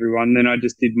dropping everyone, then I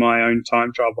just did my own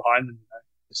time trial behind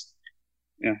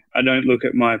them. I don't look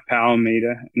at my power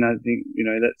meter, and I think,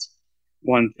 that's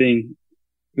one thing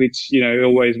which,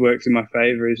 always works in my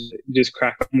favor is just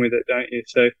crack on with it, don't you?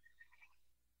 So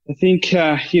I think,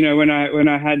 when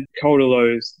I had Col de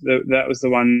Loze, that was the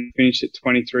one finished at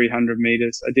 2,300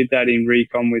 meters. I did that in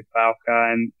recon with Bauke,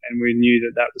 and we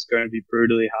knew that was going to be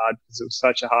brutally hard because it was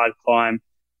such a hard climb.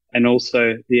 And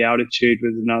also the altitude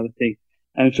was another thing.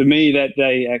 And for me that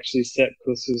day, actually, Sepp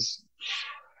Kuss was,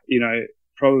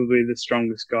 probably the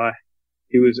strongest guy.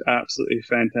 He was absolutely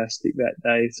fantastic that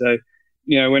day. So,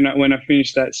 when I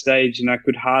finished that stage and I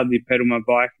could hardly pedal my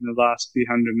bike in the last few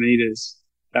hundred meters,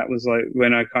 that was like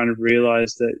when I kind of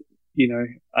realized that,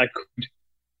 I could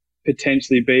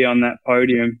potentially be on that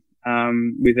podium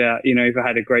without, if I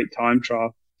had a great time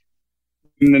trial.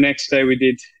 And the next day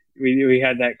we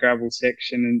had that gravel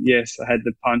section, and yes, I had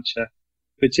the puncher.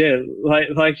 But yeah,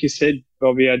 like you said,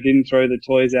 Bobby, I didn't throw the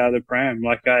toys out of the pram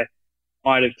like I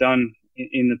might have done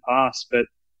in the past. But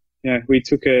we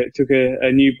took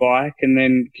a new bike, and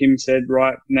then Kim said,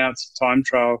 right, now it's a time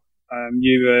trial,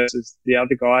 you versus the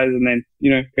other guys. And then,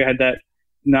 we had that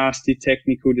nasty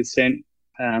technical descent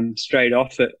straight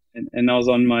off it. And I was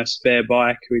on my spare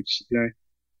bike, which,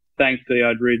 thankfully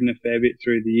I'd ridden a fair bit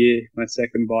through the year, my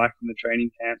second bike in the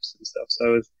training camps and stuff. So I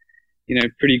was,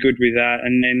 pretty good with that.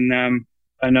 And then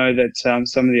I know that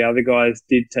some of the other guys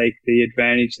did take the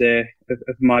advantage there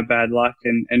of my bad luck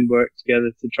and work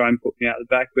together to try and put me out the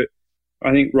back. But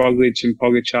I think Roglic and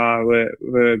Pogačar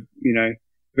were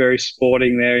very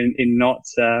sporting there in not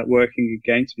working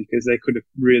against me, because they could have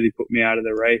really put me out of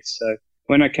the race. So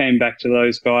when I came back to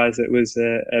those guys, it was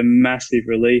a massive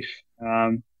relief.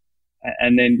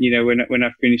 And then, when I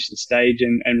finished the stage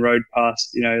and rode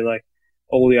past, like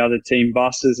all the other team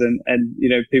buses and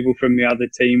people from the other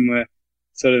team were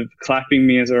sort of clapping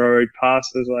me as I rode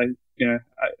past, I was like,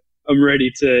 I'm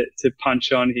ready to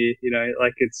punch on here,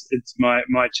 like it's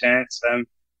my chance.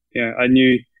 I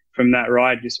knew from that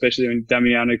ride, especially when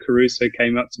Damiano Caruso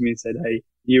came up to me and said, hey,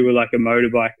 you were like a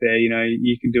motorbike there,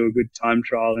 you can do a good time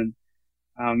trial. And,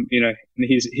 and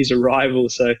he's a rival.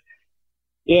 So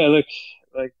yeah, look,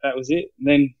 like that was it. And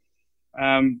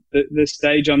then, the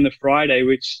stage on the Friday,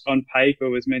 which on paper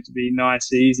was meant to be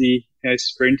nice, easy,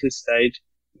 sprinter stage,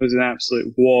 was an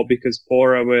absolute war, because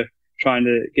Bora were trying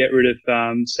to get rid of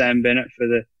Sam Bennett for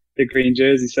the green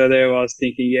jersey. So there I was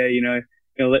thinking,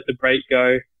 let the brake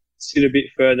go, sit a bit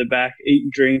further back, eat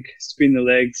and drink, spin the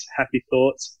legs, happy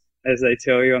thoughts, as they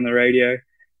tell you on the radio.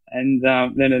 And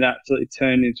then it absolutely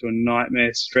turned into a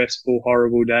nightmare, stressful,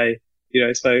 horrible day.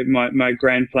 So my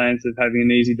grand plans of having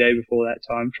an easy day before that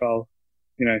time trial,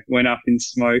 went up in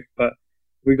smoke. But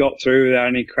we got through without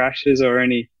any crashes or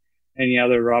any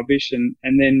other rubbish. And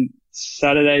then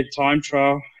Saturday time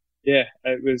trial, yeah,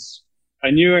 it was.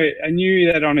 I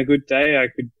knew that on a good day I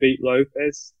could beat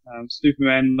Lopez,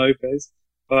 Superman Lopez.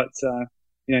 But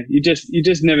you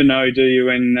just never know, do you?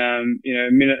 When a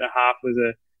minute and a half was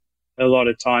a lot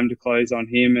of time to close on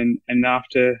him. And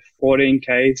after 14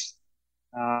 Ks.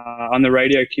 On the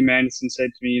radio, Kim Anderson said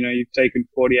to me, you've taken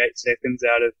 48 seconds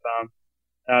out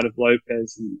of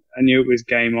Lopez, and I knew it was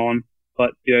game on.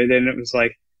 But then it was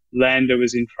like Landa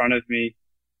was in front of me,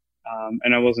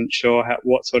 and I wasn't sure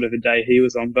what sort of a day he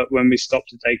was on. But when we stopped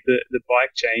to take the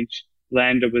bike change,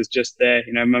 Landa was just there.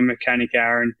 My mechanic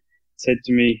Aaron said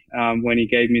to me when he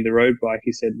gave me the road bike,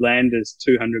 he said, Landa's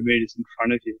 200 meters in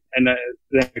front of you. And then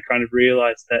I kind of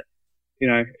realized that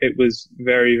it was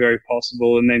very, very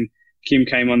possible. And then Kim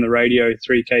came on the radio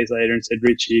 3 Ks later and said,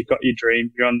 Richie, you got your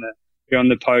dream. You're on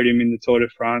the podium in the Tour de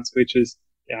France, which was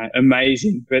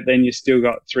amazing. But then you still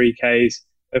got 3 Ks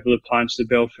over La Planche de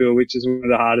Belleville, which is one of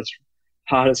the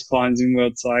hardest climbs in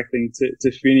world cycling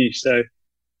to finish. So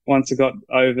once I got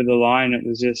over the line, it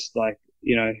was just like,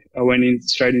 I went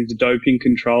straight into doping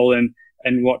control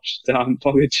and watched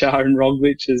Pogačar and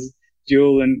Roglic's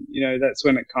duel. And, that's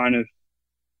when it kind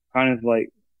of like,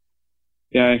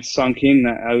 sunk in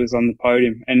that I was on the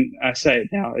podium. And I say it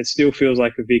now, it still feels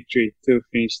like a victory to have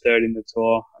finished third in the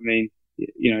Tour. I mean,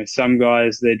 some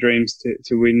guys, their dreams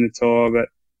to win the Tour, but,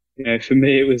 for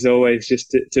me, it was always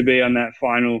just to be on that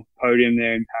final podium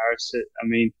there in Paris. I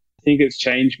mean, I think it's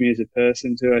changed me as a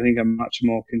person too. I think I'm much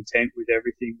more content with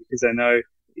everything, because I know,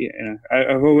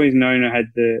 I've always known I had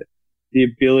the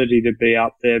ability to be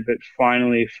up there, but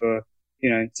finally for,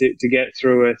 to get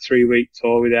through a 3-week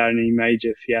tour without any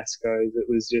major fiascos, it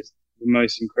was just the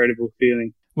most incredible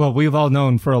feeling. Well, we've all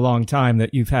known for a long time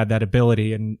that you've had that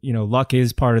ability, and, luck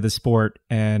is part of the sport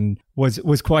and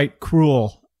was quite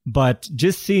cruel. But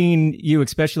just seeing you,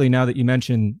 especially now that you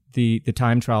mentioned the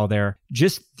time trial there,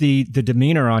 just the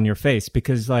demeanor on your face,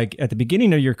 because like at the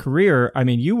beginning of your career, I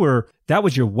mean, that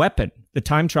was your weapon. The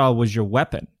time trial was your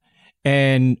weapon.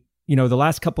 And the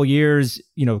last couple of years,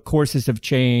 courses have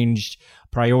changed,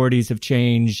 priorities have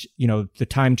changed. The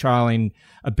time trialing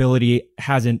ability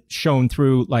hasn't shown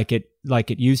through like it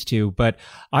used to. But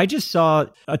I just saw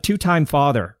a 2-time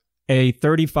father, a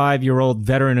 35-year-old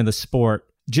veteran of the sport,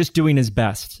 just doing his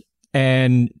best.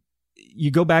 And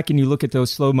you go back and you look at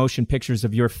those slow motion pictures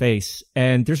of your face,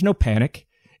 and there's no panic.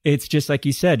 It's just like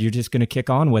you said, you're just going to kick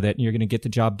on with it and you're going to get the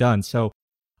job done. So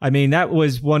I mean, that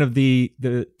was one of the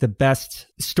best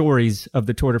stories of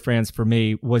the Tour de France for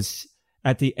me, was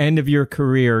at the end of your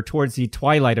career, towards the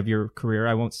twilight of your career,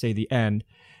 I won't say the end,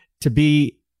 to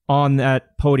be on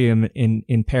that podium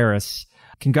in Paris.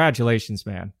 congratulations,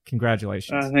 man.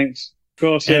 Congratulations. Thanks. Of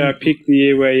course, yeah, I picked the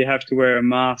year where you have to wear a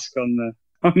mask on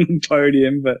the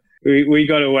podium, but we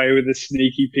got away with a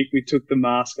sneaky pick. We took the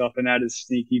mask off and had a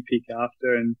sneaky pick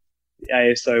after, and the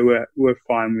ASO were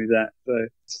fine with that. So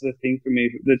it's the thing for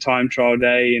me. The time trial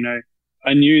day,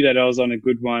 I knew that I was on a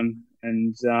good one,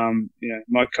 and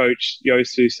my coach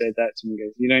Yosu said that to me. He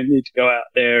goes, you don't need to go out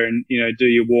there and do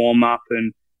your warm up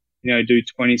and do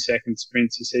 20-second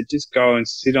sprints. He said, just go and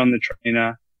sit on the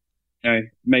trainer.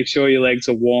 Make sure your legs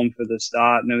are warm for the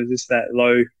start. And it was just that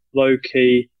low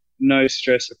key, no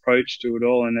stress approach to it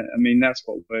all. And I mean, that's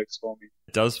what works for me.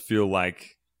 It does feel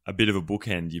like a bit of a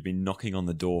bookend. You've been knocking on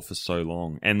the door for so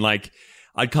long. And like,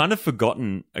 I'd kind of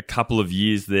forgotten a couple of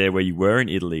years there where you were in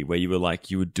Italy, where you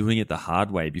were doing it the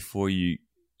hard way before you,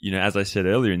 as I said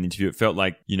earlier in the interview, it felt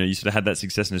like, you sort of had that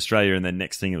success in Australia and then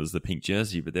next thing it was the pink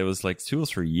jersey, but there was like 2 or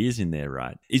 3 years in there,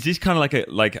 right? Is this kind of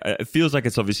like it feels like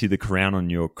it's obviously the crown on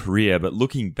your career, but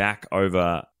looking back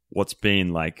over what's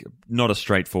been like not a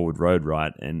straightforward road,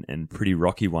 right? And pretty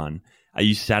rocky one. Are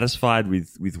you satisfied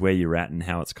with where you're at and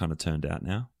how it's kind of turned out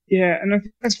now? Yeah, and I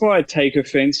think that's why I take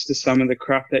offense to some of the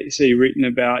crap that you see written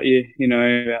about you,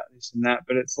 about this and that.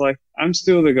 But it's like, I'm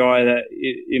still the guy that,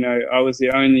 I was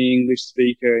the only English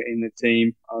speaker in the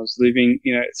team. I was living,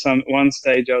 at one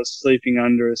stage I was sleeping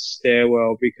under a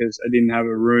stairwell because I didn't have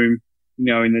a room, in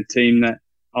the team that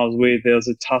I was with. There was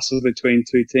a tussle between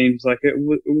 2 teams. Like it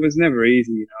was never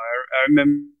easy, I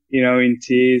remember, in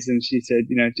tears, and she said,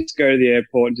 just go to the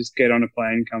airport and just get on a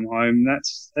plane, come home. And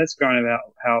that's kind of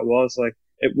how it was. Like,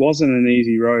 it wasn't an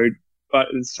easy road, but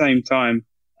at the same time,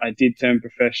 I did turn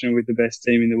professional with the best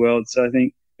team in the world. So I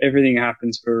think everything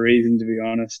happens for a reason, to be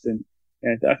honest. And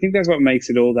I think that's what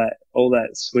makes it all that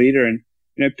sweeter. And,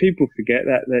 people forget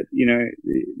that,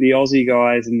 the Aussie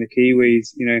guys and the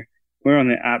Kiwis, we're on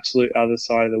the absolute other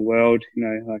side of the world.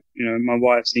 My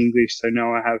wife's English, so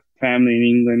now I have family in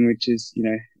England, which is,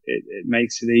 it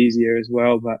makes it easier as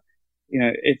well. But,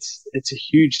 it's a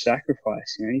huge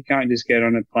sacrifice. You can't just get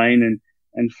on a plane and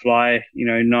fly,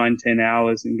 9-10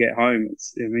 hours and get home.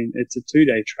 It's a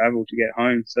 2-day travel to get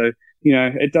home. So,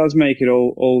 it does make it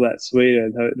all that sweeter,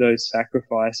 those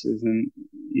sacrifices. And,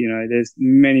 there's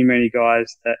many, many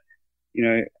guys that,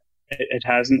 it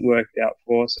hasn't worked out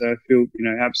for. So I feel,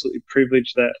 absolutely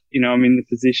privileged that, I'm in the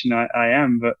position I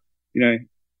am. But,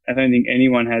 I don't think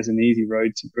anyone has an easy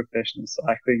road to professional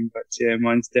cycling. But yeah,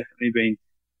 mine's definitely been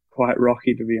quite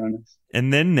rocky, to be honest.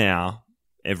 And then now,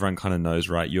 everyone kind of knows,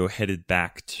 right? You're headed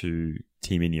back to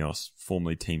Team Ineos,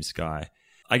 formerly Team Sky.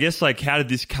 I guess, like, how did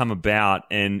this come about,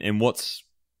 and what's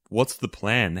the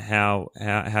plan? How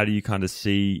do you kind of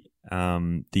see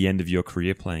the end of your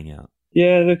career playing out?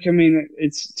 Yeah, look,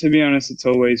 to be honest, it's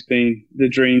always been the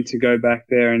dream to go back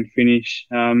there and finish.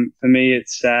 For me,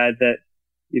 it's sad that,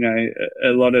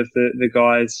 a lot of the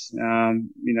guys,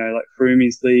 like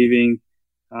Froome's leaving.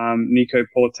 Nico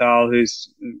Portal,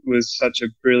 was such a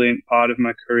brilliant part of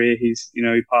my career. He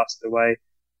passed away.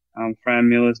 Fran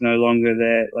Miller's no longer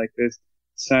there. Like, there's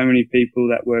so many people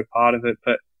that were part of it,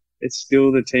 but it's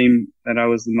still the team that I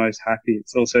was the most happy.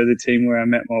 It's also the team where I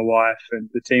met my wife and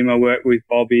the team I worked with,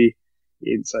 Bobby.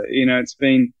 So, it's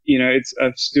been,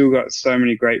 I've still got so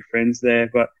many great friends there,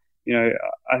 but,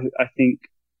 I think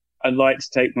I'd like to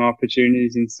take my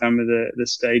opportunities in some of the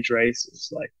stage races,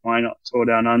 like why not Tour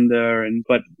Down Under?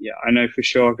 But yeah, I know for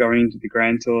sure going into the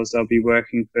Grand Tours, I'll be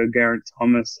working for Geraint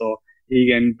Thomas or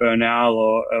Egan Bernal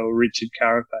or Richard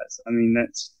Carapaz.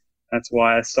 That's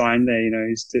why I signed there,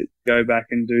 is to go back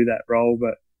and do that role.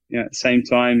 But, at the same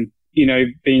time,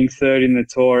 being third in the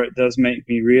Tour, it does make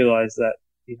me realize that,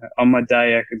 on my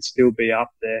day, I could still be up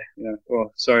there,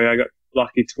 I got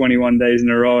lucky 21 days in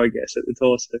a row, I guess, at the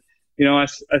Tour. So,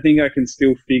 I think I can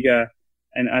still figure,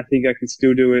 and I think I can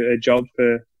still do a job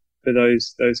for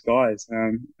those guys.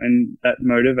 And that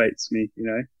motivates me,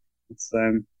 It's,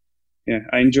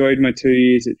 I enjoyed my 2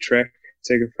 years at Trek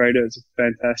Segafredo. It's a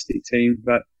fantastic team,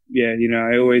 but yeah,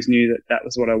 I always knew that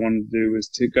was what I wanted to do, was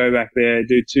to go back there,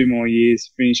 do 2 more years,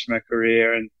 finish my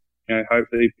career, and,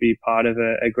 hopefully be part of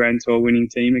a Grand Tour winning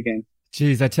team again.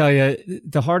 Geez, I tell you,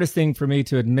 the hardest thing for me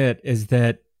to admit is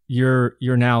that you're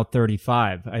now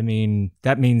 35. That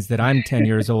means that I'm 10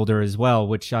 years older as well,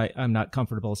 which I'm not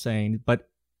comfortable saying. But,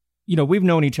 we've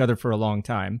known each other for a long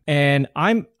time. And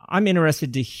I'm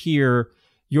interested to hear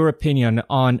your opinion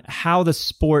on how the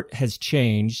sport has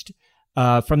changed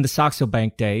from the Saxo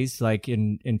Bank days, like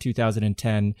in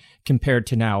 2010, compared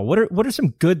to now. What are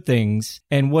some good things,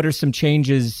 and what are some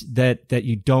changes that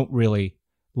you don't really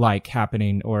like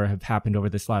happening or have happened over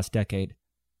this last decade?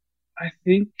 I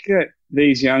think that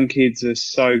these young kids are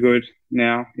so good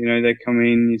now. They come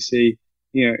in, you see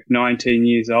 19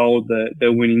 years old,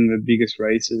 they're winning the biggest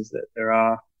races that there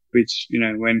are, which,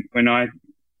 when I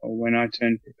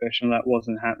turned professional, that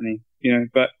wasn't happening,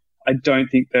 but I don't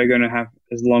think they're going to have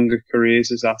as longer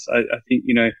careers as us. I think,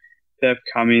 they've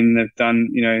come in, they've done,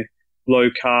 low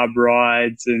carb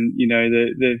rides and,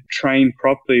 they've trained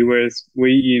properly. Whereas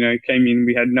we, came in,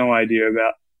 we had no idea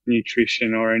about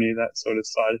nutrition or any of that sort of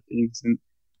side of things. And,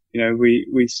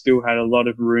 we still had a lot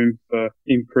of room for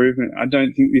improvement. I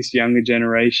don't think this younger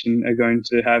generation are going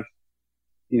to have,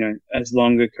 as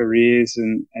longer careers.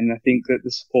 And I think that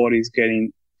the sport is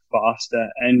getting faster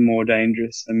and more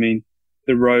dangerous. I mean,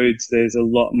 the roads, there's a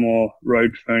lot more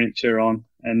road furniture on.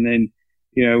 And then,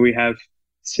 we have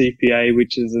CPA,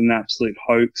 which is an absolute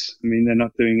hoax. I mean, they're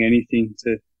not doing anything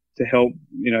to help,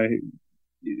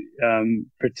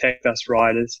 protect us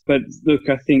riders. But look,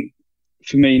 I think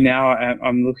for me now,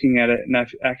 I'm looking at it and I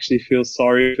actually feel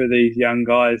sorry for these young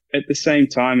guys. At the same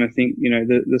time, I think,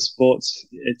 the sports,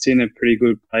 it's in a pretty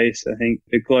good place. I think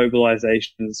the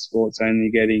globalization of the sport's only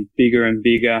getting bigger and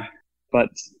bigger. But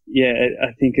yeah,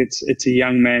 I think it's a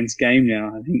young man's game now.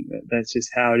 I think that's just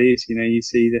how it is. You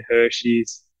see the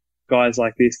Hershey's, guys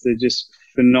like this, they're just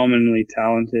phenomenally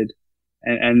talented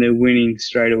and they're winning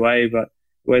straight away. But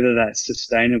whether that's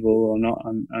sustainable or not,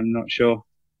 I'm not sure.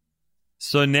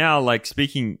 So now, like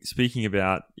speaking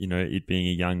about, it being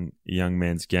a young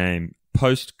man's game,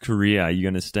 post career, are you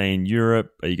going to stay in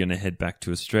Europe? Are you going to head back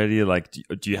to Australia? Like,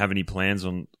 do you have any plans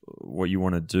on what you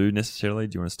want to do necessarily?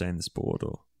 Do you want to stay in the sport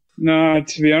or? No,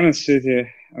 to be honest with you,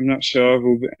 I'm not sure if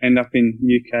we'll end up in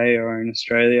UK or in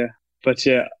Australia. But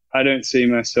yeah, I don't see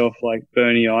myself like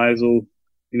Bernie Eisel,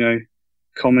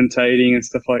 commentating and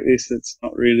stuff like this. It's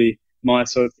not really my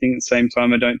sort of thing. At the same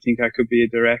time, I don't think I could be a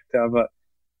director, but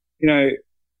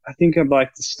I think I'd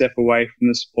like to step away from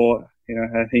the sport.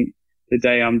 I think the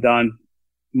day I'm done,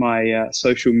 my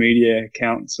social media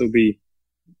accounts will be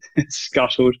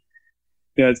scuttled.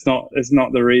 It's not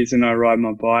the reason I ride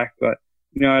my bike, but,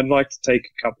 I'd like to take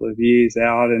a couple of years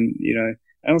out and,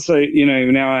 and also,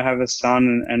 now I have a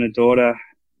son and a daughter,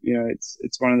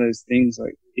 it's one of those things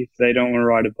like if they don't want to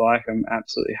ride a bike, I'm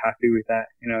absolutely happy with that.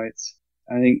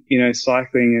 I think,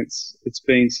 cycling, it's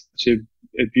been such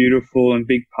a beautiful and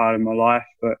big part of my life,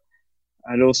 but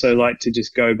I'd also like to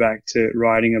just go back to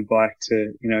riding a bike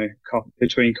to,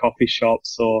 between coffee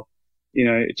shops or,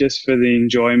 just for the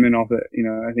enjoyment of it.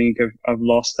 I think I've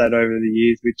lost that over the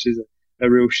years, which is a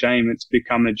real shame. It's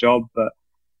become a job, but,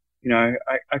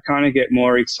 I kind of get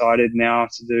more excited now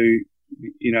to do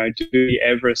the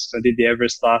Everest. I did the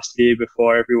Everest last year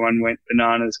before everyone went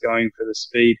bananas going for the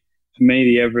speed. For me,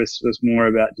 the Everest was more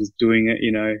about just doing it,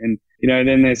 and,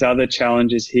 then there's other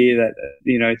challenges here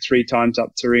that, 3 times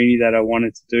up Torini that I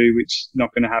wanted to do, which is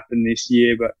not going to happen this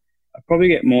year, but I probably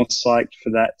get more psyched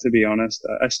for that, to be honest.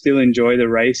 I still enjoy the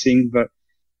racing, but,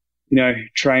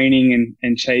 training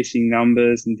and chasing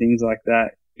numbers and things like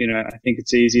that, I think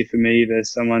it's easier for me.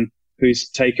 There's someone who's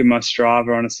taken my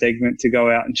Strava on a segment to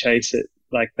go out and chase it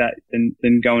like that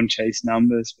than go and chase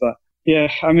numbers. But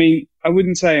yeah, I mean, I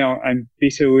wouldn't say I'm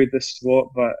bitter with the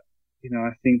sport, but,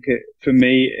 I think for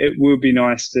me, it would be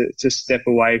nice to step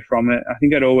away from it. I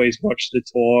think I'd always watch the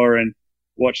Tour and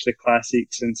watch the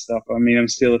classics and stuff. I mean, I'm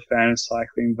still a fan of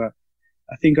cycling, but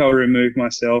I think I'll remove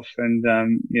myself and,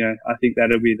 I think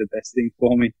that'll be the best thing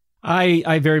for me.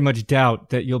 I very much doubt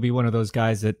that you'll be one of those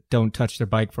guys that don't touch their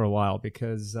bike for a while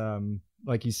because,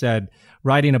 like you said,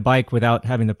 riding a bike without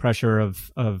having the pressure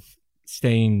of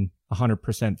staying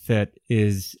 100% fit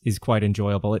is quite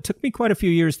enjoyable. It took me quite a few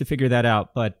years to figure that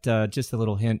out, but just a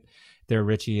little hint there,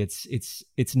 Richie.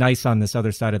 It's nice on this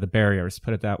other side of the barriers,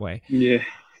 put it that way. Yeah.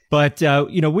 But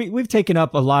we've taken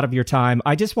up a lot of your time.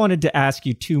 I just wanted to ask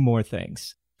you 2 more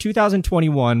things.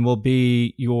 2021 will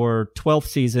be your 12th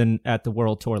season at the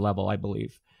World Tour level, I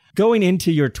believe. Going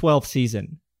into your 12th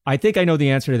season, I think I know the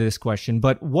answer to this question,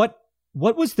 but what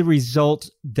was the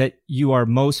result that you are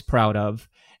most proud of?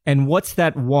 And what's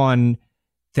that one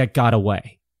that got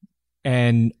away?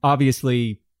 And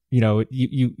obviously,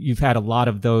 you've had a lot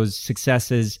of those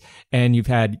successes and you've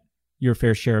had your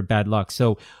fair share of bad luck.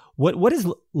 So what is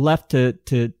left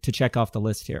to check off the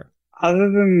list here?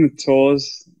 Other than the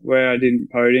tours where I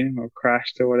didn't podium or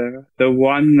crashed or whatever, the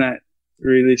one that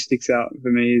really sticks out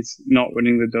for me is not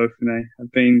winning the Dauphiné.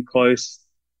 I've been close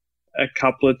a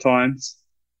couple of times,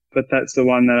 but that's the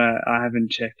one that I haven't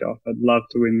checked off. I'd love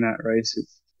to win that race.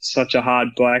 It's such a hard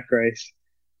bike race.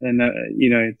 And,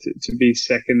 to be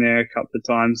second there a couple of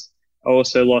times. I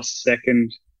also lost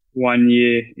second 1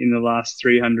 year in the last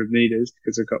 300 meters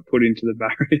because I got put into the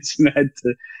barriers and had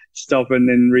to stop and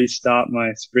then restart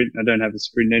my sprint. I don't have a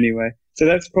sprint anyway. So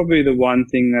that's probably the one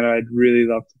thing that I'd really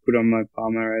love to put on my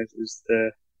palmarès is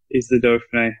the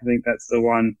Dauphiné. I think that's the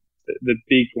one, the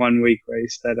big 1 week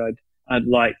race that I'd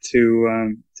like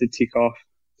to tick off,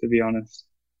 to be honest.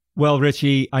 Well,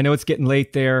 Richie, I know it's getting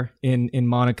late there in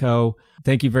Monaco.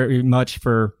 Thank you very much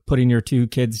for putting your 2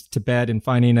 kids to bed and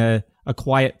finding a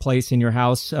quiet place in your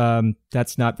house.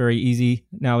 That's not very easy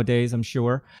nowadays, I'm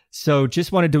sure. So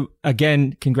just wanted to,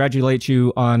 again, congratulate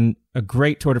you on a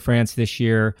great Tour de France this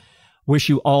year. Wish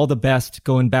you all the best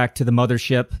going back to the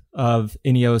mothership of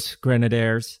Ineos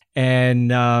Grenadiers.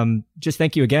 And just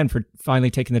thank you again for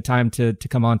finally taking the time to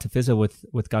come on to Fizzo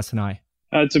with Gus and I.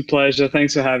 It's a pleasure.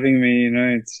 Thanks for having me.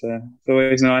 It's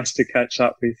always nice to catch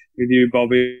up with you,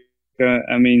 Bobby.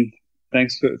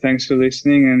 Thanks for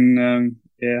listening, and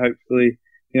hopefully,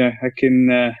 I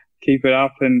can keep it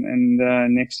up,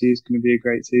 and next year's going to be a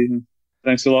great season.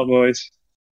 Thanks a lot, boys.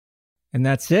 And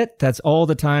that's it. That's all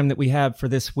the time that we have for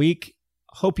this week.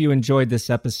 Hope you enjoyed this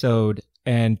episode,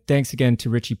 and thanks again to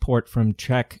Richie Porte from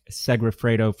Trek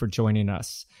Segafredo for joining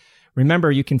us.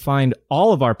 Remember, you can find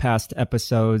all of our past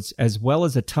episodes as well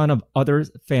as a ton of other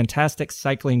fantastic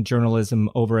cycling journalism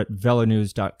over at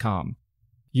velonews.com.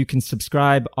 You can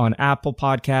subscribe on Apple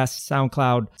Podcasts,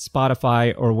 SoundCloud,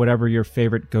 Spotify, or whatever your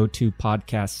favorite go-to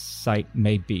podcast site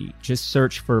may be. Just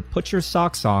search for Put Your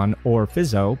Socks On or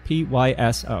Fizzo,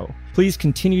 Pyso. Please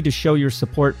continue to show your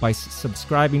support by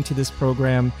subscribing to this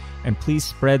program, and please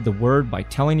spread the word by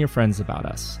telling your friends about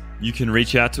us. You can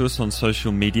reach out to us on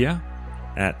social media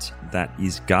at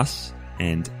 @thatisgus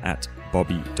and at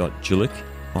bobby.julich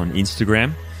on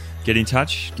Instagram. Get in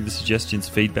touch, give us suggestions,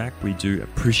 feedback. We do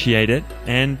appreciate it.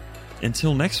 And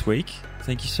until next week,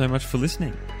 thank you so much for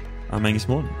listening. I'm Angus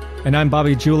Morton. And I'm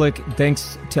Bobby Julich.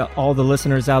 Thanks to all the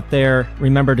listeners out there.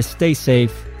 Remember to stay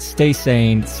safe, stay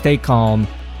sane, stay calm,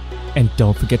 and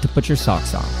don't forget to put your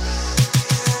socks on.